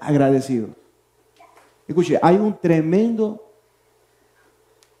 Sed agradecido. Escuche, hay un tremendo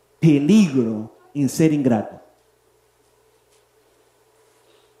peligro en ser ingrato.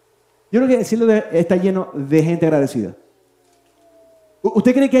 Yo creo que el cielo está lleno de gente agradecida.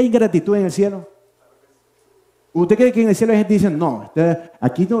 ¿Usted cree que hay ingratitud en el cielo? ¿Usted cree que en el cielo hay gente que dice, no,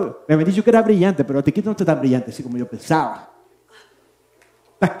 aquí no, me habían dicho que era brillante, pero aquí no está tan brillante, así como yo pensaba?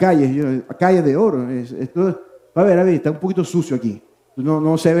 Las calles de oro, esto, a ver, está un poquito sucio aquí,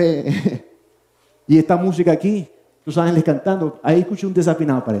 no se ve. Y esta música aquí, los ángeles cantando, ahí escucho un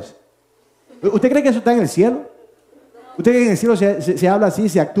desafinado parece. ¿Usted cree que eso está en el cielo? ¿Usted cree que en el cielo se habla así,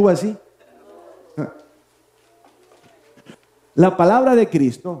 se actúa así? La palabra de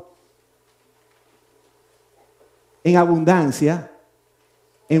Cristo en abundancia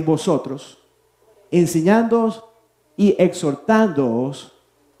en vosotros, enseñándoos y exhortándoos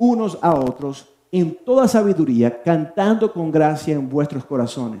unos a otros en toda sabiduría, cantando con gracia en vuestros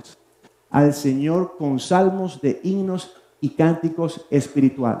corazones al Señor con salmos de himnos y cánticos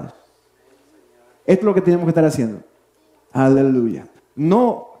espirituales. Esto es lo que tenemos que estar haciendo. Aleluya.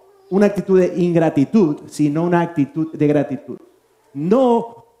 No una actitud de ingratitud, sino una actitud de gratitud.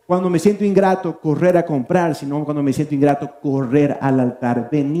 No cuando me siento ingrato correr a comprar, sino cuando me siento ingrato correr al altar,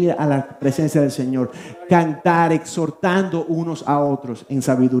 venir a la presencia del Señor, cantar, exhortando unos a otros en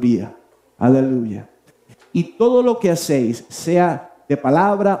sabiduría. Aleluya. Y todo lo que hacéis, sea de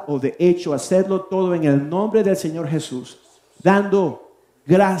palabra o de hecho, hacedlo todo en el nombre del Señor Jesús, dando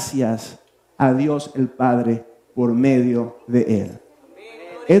gracias a Dios el Padre por medio de Él.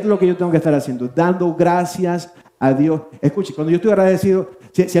 Es lo que yo tengo que estar haciendo, dando gracias a Dios. Escuche, cuando yo estoy agradecido,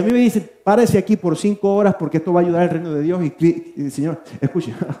 si a mí me dicen, párese aquí por 5 horas porque esto va a ayudar al reino de Dios, y Señor,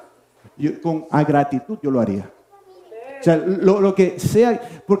 escuche, con gratitud yo lo haría. O sea, lo que sea,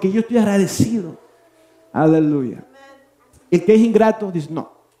 porque yo estoy agradecido. Aleluya. El que es ingrato dice,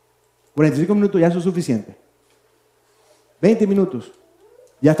 no, 45 minutos ya eso es suficiente. 20 minutos,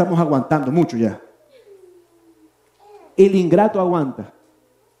 ya estamos aguantando mucho ya. El ingrato aguanta.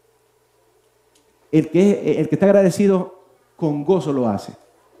 El que está agradecido con gozo lo hace.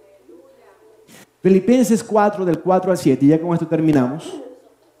 Filipenses 4, del 4 al 7, y ya con esto terminamos.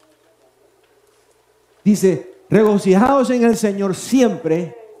 Dice, regocijaos en el Señor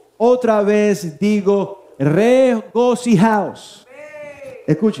siempre. Otra vez digo, regocijaos.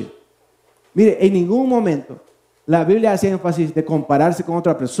 Escuche, mire, en ningún momento la Biblia hace énfasis de compararse con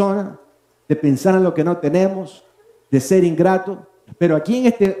otra persona, de pensar en lo que no tenemos, de ser ingrato. Pero aquí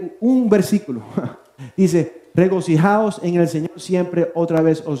en un versículo dice, regocijaos en el Señor siempre, otra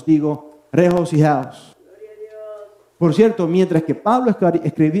vez os digo, regocijaos. Por cierto, mientras que Pablo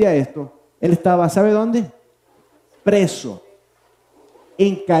escribía esto, él estaba, ¿sabe dónde? Preso,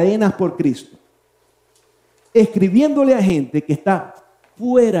 en cadenas por Cristo, escribiéndole a gente que está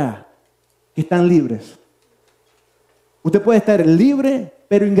fuera, que están libres. Usted puede estar libre,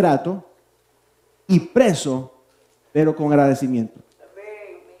 pero ingrato, y preso, pero con agradecimiento.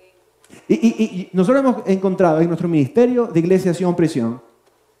 Y nosotros hemos encontrado en nuestro ministerio de Iglesia Sion Prisión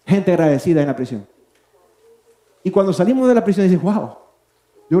gente agradecida en la prisión. Y cuando salimos de la prisión dices, wow,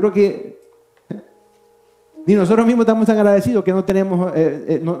 yo creo que ni nosotros mismos estamos tan agradecidos que no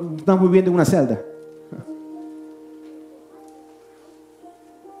estamos viviendo en una celda.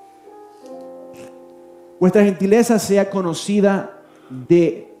 vuestra gentileza sea conocida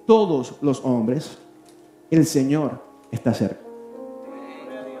de todos los hombres. El Señor está cerca.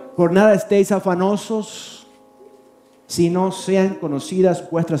 Por nada estéis afanosos, sino sean conocidas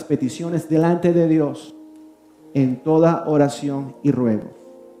vuestras peticiones delante de Dios en toda oración y ruego.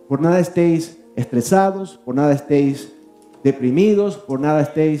 Por nada estéis estresados, por nada estéis deprimidos, por nada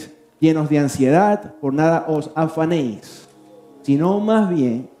estéis llenos de ansiedad, por nada os afanéis, sino más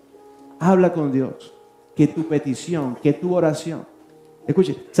bien habla con Dios, que tu petición, que tu oración.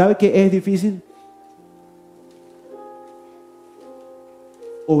 Escuche, ¿sabe qué es difícil?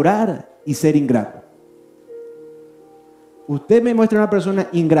 Orar y ser ingrato. Usted me muestra una persona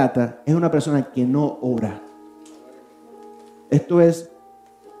ingrata, es una persona que no ora. Esto es,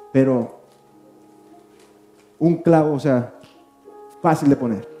 pero un clavo, o sea, fácil de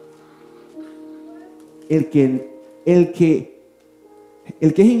poner. El que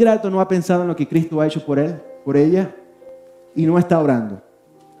es ingrato no ha pensado en lo que Cristo ha hecho por él, por ella, y no está orando.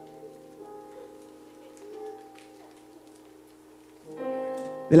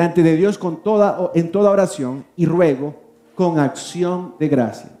 Delante de Dios en toda oración y ruego con acción de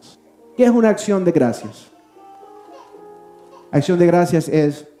gracias. ¿Qué es una acción de gracias? Acción de gracias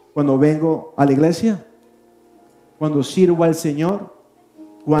es cuando vengo a la iglesia, cuando sirvo al Señor,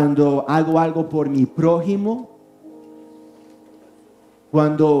 cuando hago algo por mi prójimo,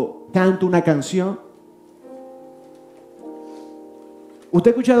 cuando canto una canción.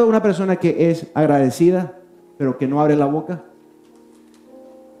 ¿Usted ha escuchado a una persona que es agradecida, pero que no abre la boca?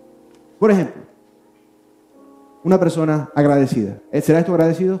 Por ejemplo, una persona agradecida. ¿Será esto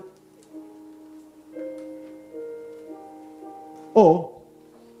agradecido? O,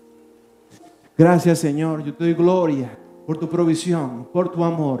 gracias Señor, yo te doy gloria por tu provisión, por tu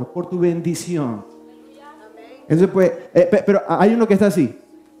amor, por tu bendición. Entonces, pues, pero hay uno que está así.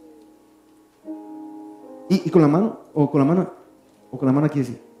 Y con la mano, o con la mano aquí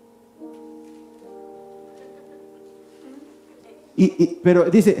así. Pero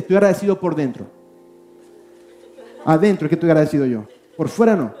dice, estoy agradecido por dentro. Adentro es que estoy agradecido yo. Por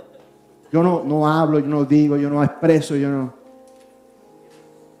fuera no. Yo no hablo, yo no digo, yo no expreso, yo no.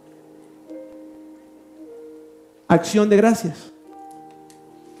 Acción de gracias.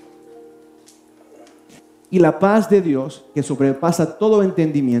 Y la paz de Dios, que sobrepasa todo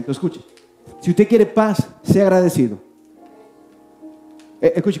entendimiento. Escuche, si usted quiere paz, sea agradecido.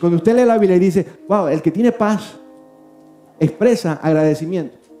 Escuche, cuando usted lee la Biblia y dice, wow, el que tiene paz expresa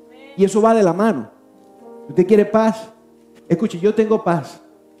agradecimiento. Y eso va de la mano. Usted quiere paz. Escuche, yo tengo paz.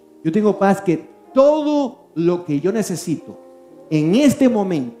 Yo tengo paz que todo lo que yo necesito en este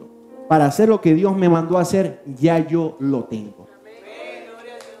momento para hacer lo que Dios me mandó a hacer, ya yo lo tengo.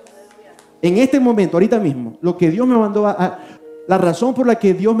 En este momento, ahorita mismo, lo que Dios me mandó la razón por la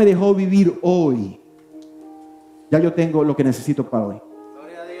que Dios me dejó vivir hoy, ya yo tengo lo que necesito para hoy.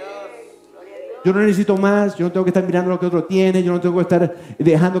 Yo no necesito más, yo no tengo que estar mirando lo que otro tiene, yo no tengo que estar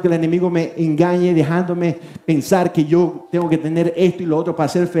dejando que el enemigo me engañe, dejándome pensar que yo tengo que tener esto y lo otro para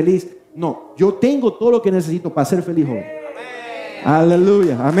ser feliz. No, yo tengo todo lo que necesito para ser feliz hoy. Amén.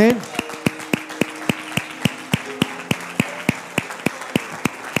 Aleluya, amén.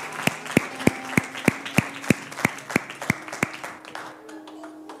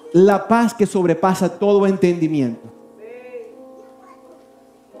 La paz que sobrepasa todo entendimiento.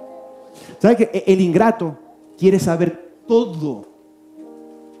 ¿Sabe que el ingrato quiere saber todo?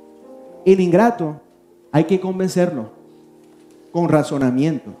 El ingrato hay que convencerlo con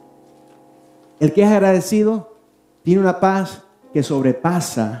razonamiento. El que es agradecido tiene una paz que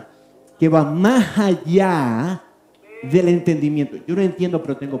sobrepasa, que va más allá del entendimiento. Yo no entiendo,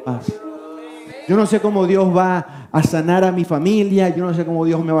 pero tengo paz. Yo no sé cómo Dios va a sanar a mi familia. Yo no sé cómo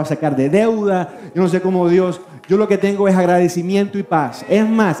Dios me va a sacar de deuda. Yo no sé cómo Dios... Yo lo que tengo es agradecimiento y paz. Es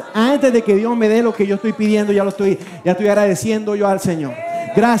más, antes de que Dios me dé lo que yo estoy pidiendo, ya estoy agradeciendo yo al Señor.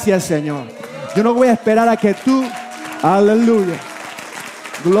 Gracias, Señor. Yo no voy a esperar a que tú... Aleluya.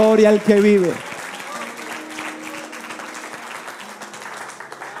 Gloria al que vive.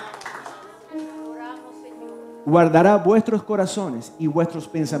 Guardará vuestros corazones y vuestros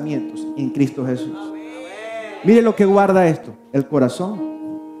pensamientos en Cristo Jesús. Mire lo que guarda esto: el corazón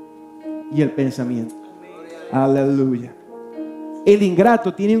y el pensamiento. Aleluya. El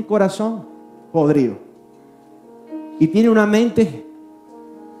ingrato tiene un corazón podrido y tiene una mente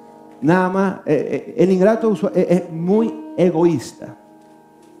nada más. El ingrato es muy egoísta.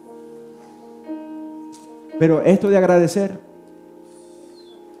 Pero esto de agradecer,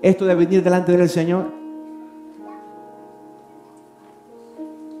 esto de venir delante del Señor,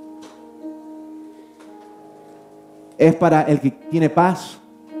 es para el que tiene paz,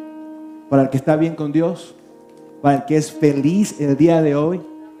 para el que está bien con Dios, para el que es feliz el día de hoy.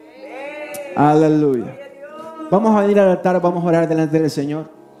 Aleluya. Vamos a venir al altar, vamos a orar delante del Señor.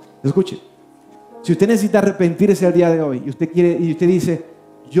 Escuche, si usted necesita arrepentirse el día de hoy y usted dice,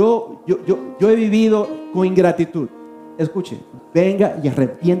 yo he vivido con ingratitud, escuche, venga y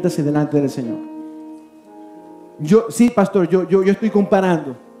arrepiéntase delante del Señor. Sí, pastor, yo estoy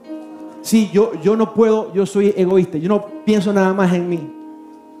comparando. Sí, yo no puedo, yo soy egoísta, yo no pienso nada más en mí.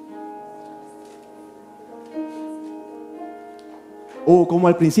 O como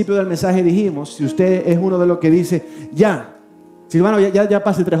al principio del mensaje dijimos, si usted es uno de los que dice, ya, Silvano, ya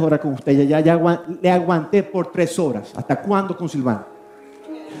pasé 3 horas con usted, le aguanté por 3 horas. ¿Hasta cuándo con Silvano?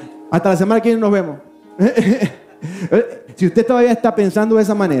 Hasta la semana que viene nos vemos. Si usted todavía está pensando de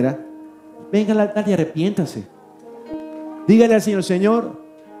esa manera, venga al altar y arrepiéntase. Dígale al Señor, Señor,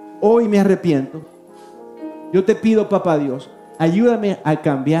 hoy me arrepiento. Yo te pido, papá Dios, ayúdame a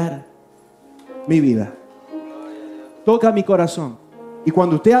cambiar mi vida. Toca mi corazón. Y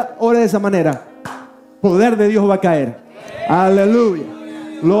cuando usted ore de esa manera, poder de Dios va a caer. Aleluya.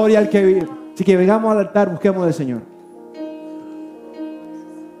 Gloria al que vive. Así que vengamos al altar, busquemos al Señor.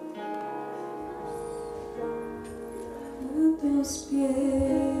 A tus pies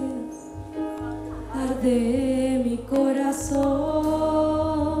arde mi corazón.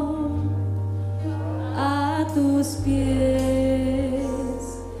 A tus pies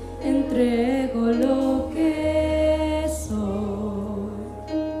entrego lo que soy.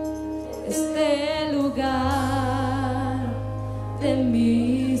 Este lugar de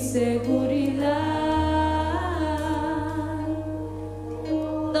mi seguridad,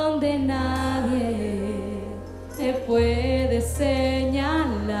 donde nadie me puede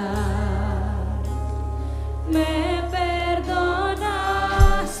señalar. Me perdonaste,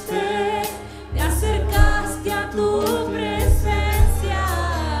 te acercaste a tu presencia,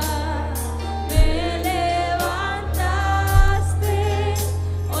 me levantaste,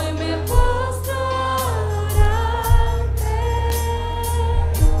 hoy me postro a adorarte.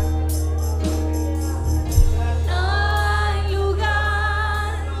 No hay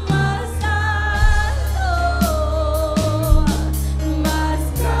lugar más alto.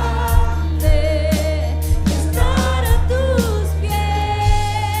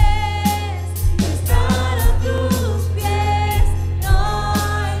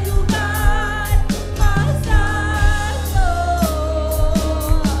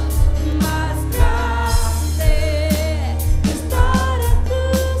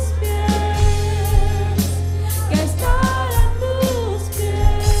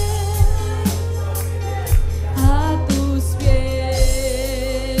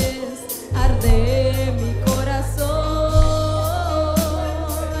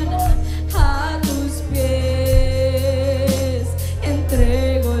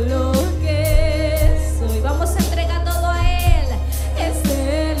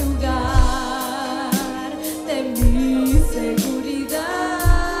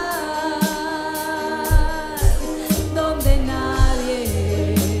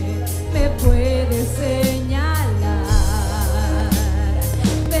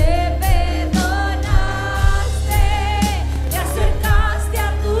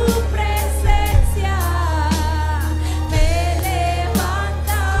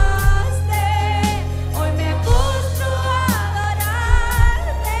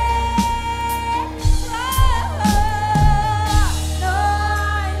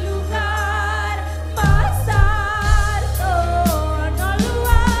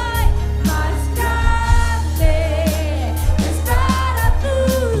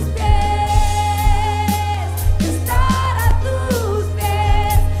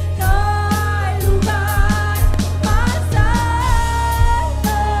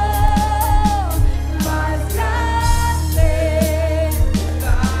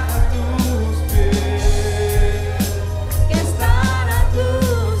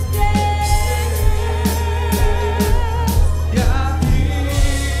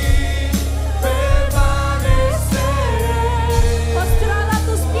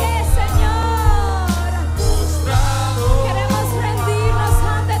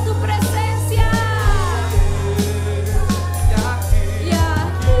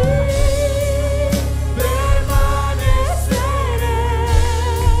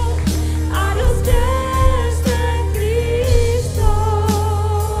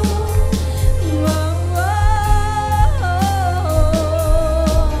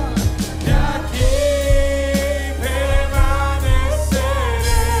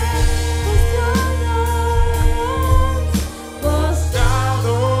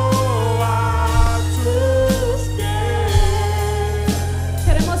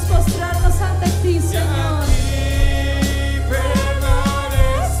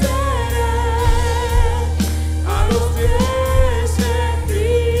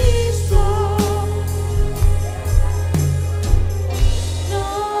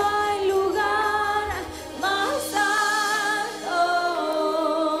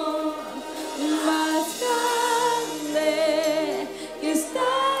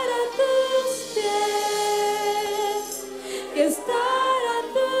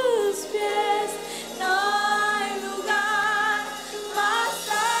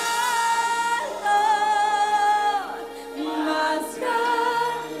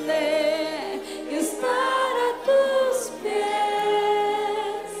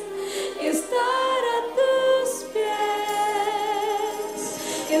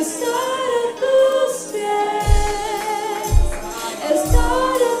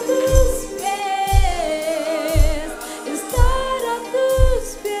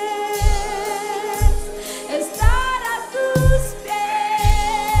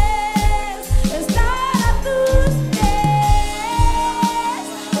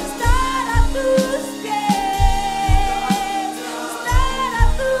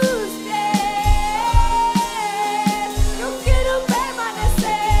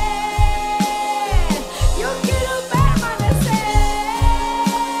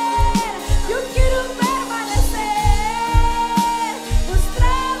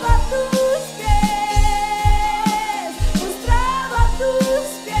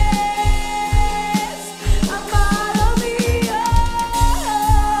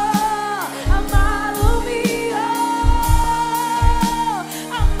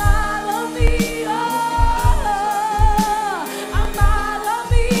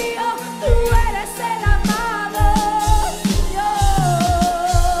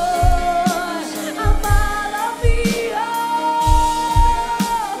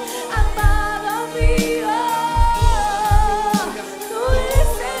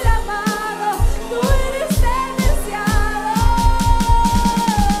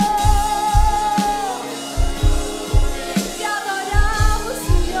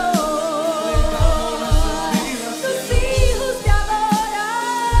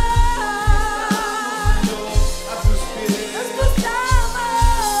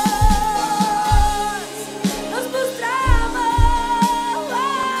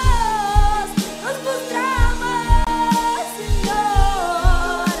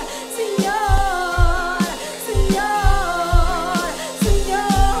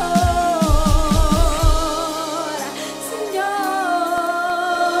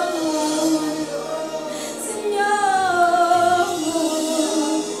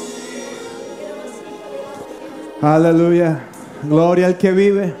 Aleluya. Gloria al que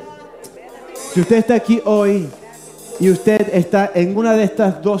vive. Si usted está aquí hoy y usted está en una de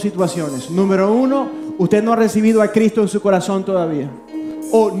estas dos situaciones. Número uno, usted no ha recibido a Cristo en su corazón todavía.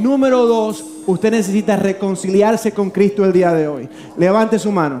 O número dos, usted necesita reconciliarse con Cristo el día de hoy. Levante su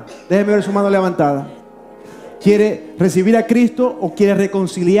mano. Déjeme ver su mano levantada. ¿Quiere recibir a Cristo o quiere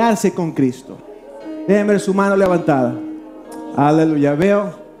reconciliarse con Cristo? Déjeme ver su mano levantada. Aleluya.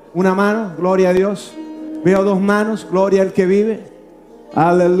 Veo una mano, gloria a Dios. Veo dos manos, gloria al que vive.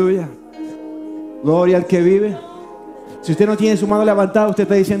 Aleluya. Gloria al que vive. Si usted no tiene su mano levantada, usted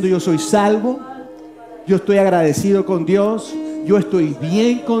está diciendo: yo soy salvo, yo estoy agradecido con Dios, yo estoy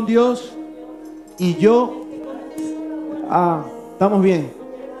bien con Dios y yo estamos bien.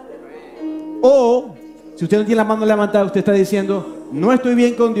 O si usted no tiene la mano levantada, usted está diciendo: no estoy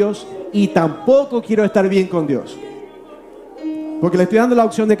bien con Dios y tampoco quiero estar bien con Dios. Porque le estoy dando la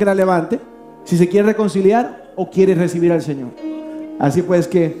opción de que la levante, si se quiere reconciliar o quiere recibir al Señor. Así pues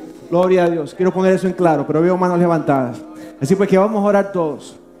que, gloria a Dios. Quiero poner eso en claro, pero veo manos levantadas. Así pues que vamos a orar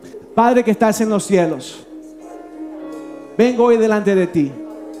todos. Padre que estás en los cielos, vengo hoy delante de ti.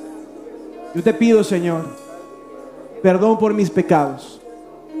 Yo te pido, Señor, perdón por mis pecados.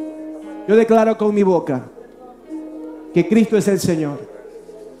 Yo declaro con mi boca que Cristo es el Señor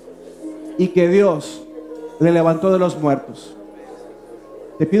y que Dios le levantó de los muertos.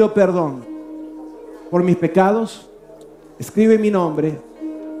 Te pido perdón por mis pecados. Escribe mi nombre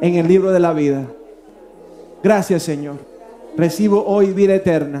en el libro de la vida. Gracias, Señor. Recibo hoy vida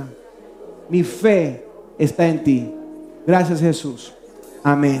eterna. Mi fe está en ti. Gracias, Jesús.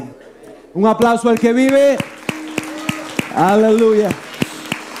 Amén. Un aplauso al que vive. Aleluya.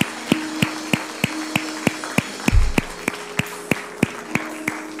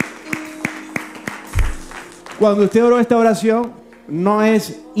 Cuando usted oró esta oración, no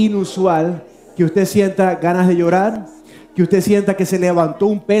es inusual que usted sienta ganas de llorar, que usted sienta que se levantó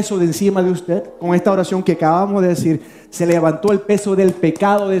un peso de encima de usted. Con esta oración que acabamos de decir, se levantó el peso del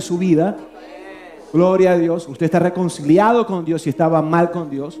pecado de su vida. Gloria a Dios. Usted está reconciliado con Dios si estaba mal con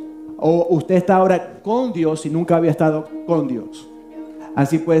Dios, o usted está ahora con Dios si nunca había estado con Dios.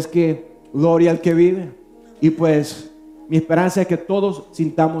 Así pues que, gloria al que vive. Y pues mi esperanza es que todos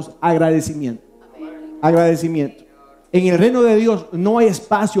sintamos agradecimiento. Agradecimiento. En el reino de Dios no hay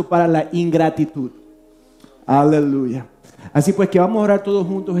espacio para la ingratitud. Aleluya. Así pues que vamos a orar todos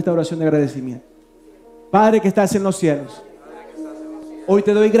juntos esta oración de agradecimiento. Padre que estás en los cielos, hoy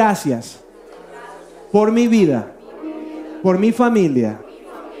te doy gracias por mi vida, por mi familia,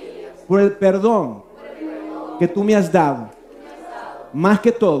 por el perdón que tú me has dado. Más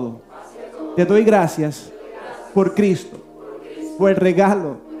que todo, te doy gracias por Cristo, por el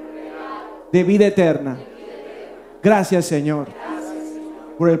regalo de vida eterna. Gracias, Señor,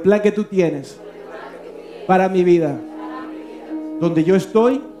 por el plan que tú tienes para mi vida, donde yo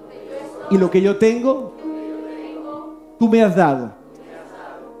estoy y lo que yo tengo, tú me has dado.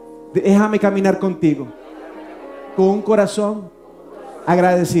 Déjame caminar contigo con un corazón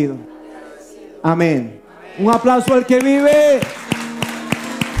agradecido. Amén. Un aplauso al que vive.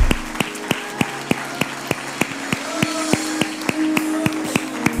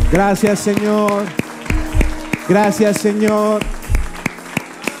 Gracias, Señor. Gracias, Señor.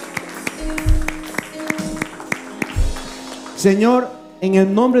 Señor, en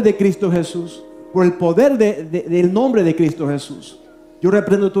el nombre de Cristo Jesús, por el poder del nombre de Cristo Jesús, yo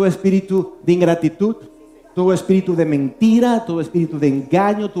reprendo todo espíritu de ingratitud, todo espíritu de mentira, todo espíritu de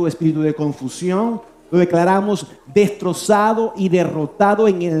engaño, todo espíritu de confusión. Lo declaramos destrozado y derrotado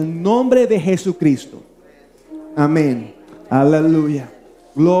en el nombre de Jesucristo. Amén. Aleluya.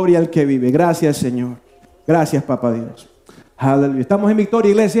 Gloria al que vive. Gracias, Señor. Gracias, Papá Dios. Aleluya. ¿Estamos en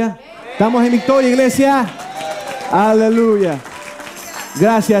victoria, iglesia? ¿Estamos en victoria, iglesia? Aleluya.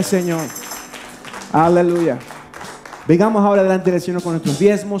 Gracias, Señor. Aleluya. Vengamos ahora delante del Señor con nuestros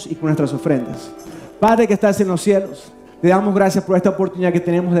diezmos y con nuestras ofrendas. Padre que estás en los cielos, te damos gracias por esta oportunidad que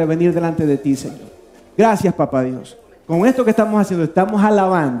tenemos de venir delante de ti, Señor. Gracias, Papá Dios. Con esto que estamos haciendo, estamos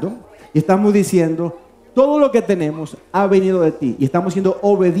alabando y estamos diciendo: todo lo que tenemos ha venido de ti, y estamos siendo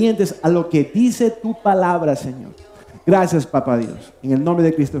obedientes a lo que dice tu palabra, Señor. Gracias, Papá Dios. En el nombre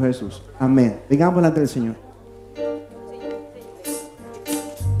de Cristo Jesús. Amén. Vengamos delante del Señor.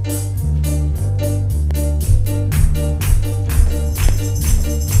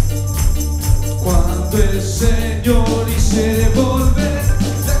 Cuando el Señor hice volver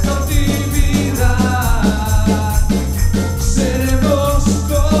la cautividad, seremos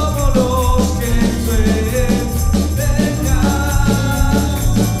como los que suelen pecar.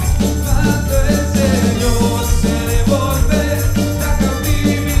 Cuando el Señor hice volver la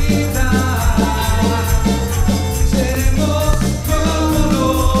cautividad,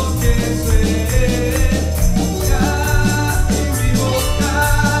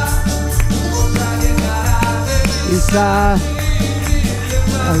 alabanza,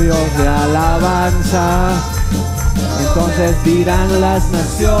 a Dios de alabanza. Entonces dirán las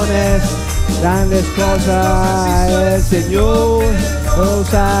naciones, grandes cosas el Señor.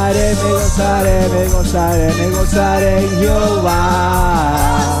 Gozaré, me gozaré, me gozaré, me gozaré en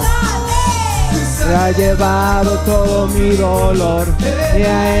Jehová. Me ha llevado todo mi dolor, me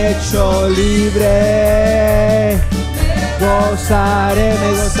ha hecho libre. Gozaré,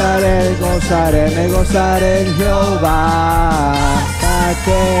 me gozaré, gozaré, me gozaré en Jehová.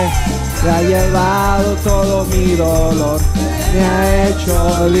 Me ha llevado todo mi dolor, me ha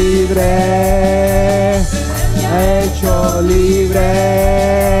hecho libre. Me ha hecho libre.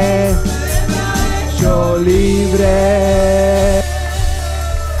 Me ha hecho libre.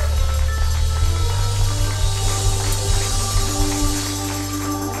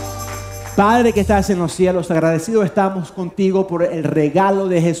 Padre que estás en los cielos, agradecidos estamos contigo por el regalo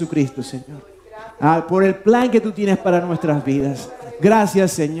de Jesucristo, Señor. Por el plan que tú tienes para nuestras vidas.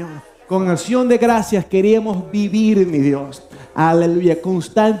 Gracias, Señor. Con acción de gracias queremos vivir, mi Dios. Aleluya,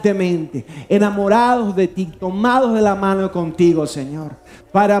 constantemente, enamorados de ti, tomados de la mano contigo, Señor.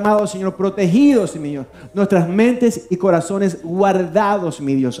 Padre amado, Señor, protegidos, mi Dios, nuestras mentes y corazones guardados,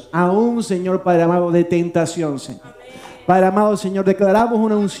 mi Dios. Aún, Señor, Padre amado, de tentación, Señor. Padre amado, Señor, declaramos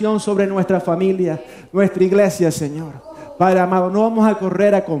una unción sobre nuestra familia, nuestra iglesia, Señor. Padre amado, no vamos a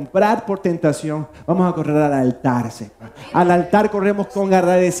correr a comprar por tentación, vamos a correr al altar, Señor. Al altar corremos con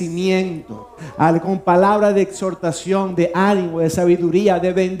agradecimiento, con palabras de exhortación, de ánimo, de sabiduría,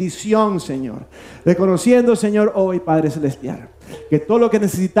 de bendición, Señor. Reconociendo, Señor, hoy, Padre Celestial, que todo lo que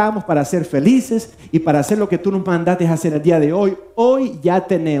necesitamos para ser felices y para hacer lo que tú nos mandaste hacer el día de hoy, hoy ya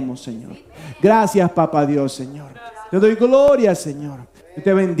tenemos, Señor. Gracias, Papá Dios, Señor. Te doy gloria, Señor. Yo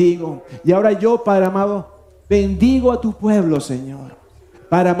te bendigo. Y ahora yo, Padre amado, bendigo a tu pueblo, Señor.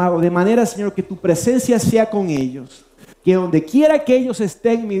 Padre amado, de manera, Señor, que tu presencia sea con ellos. Que donde quiera que ellos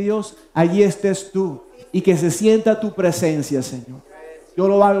estén, mi Dios, allí estés tú. Y que se sienta tu presencia, Señor. Yo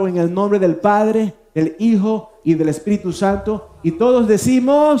lo hago en el nombre del Padre, del Hijo y del Espíritu Santo. Y todos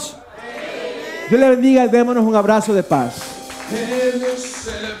decimos, Dios le bendiga y démonos un abrazo de paz. Él es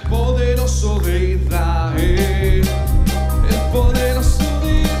el poderoso de Israel.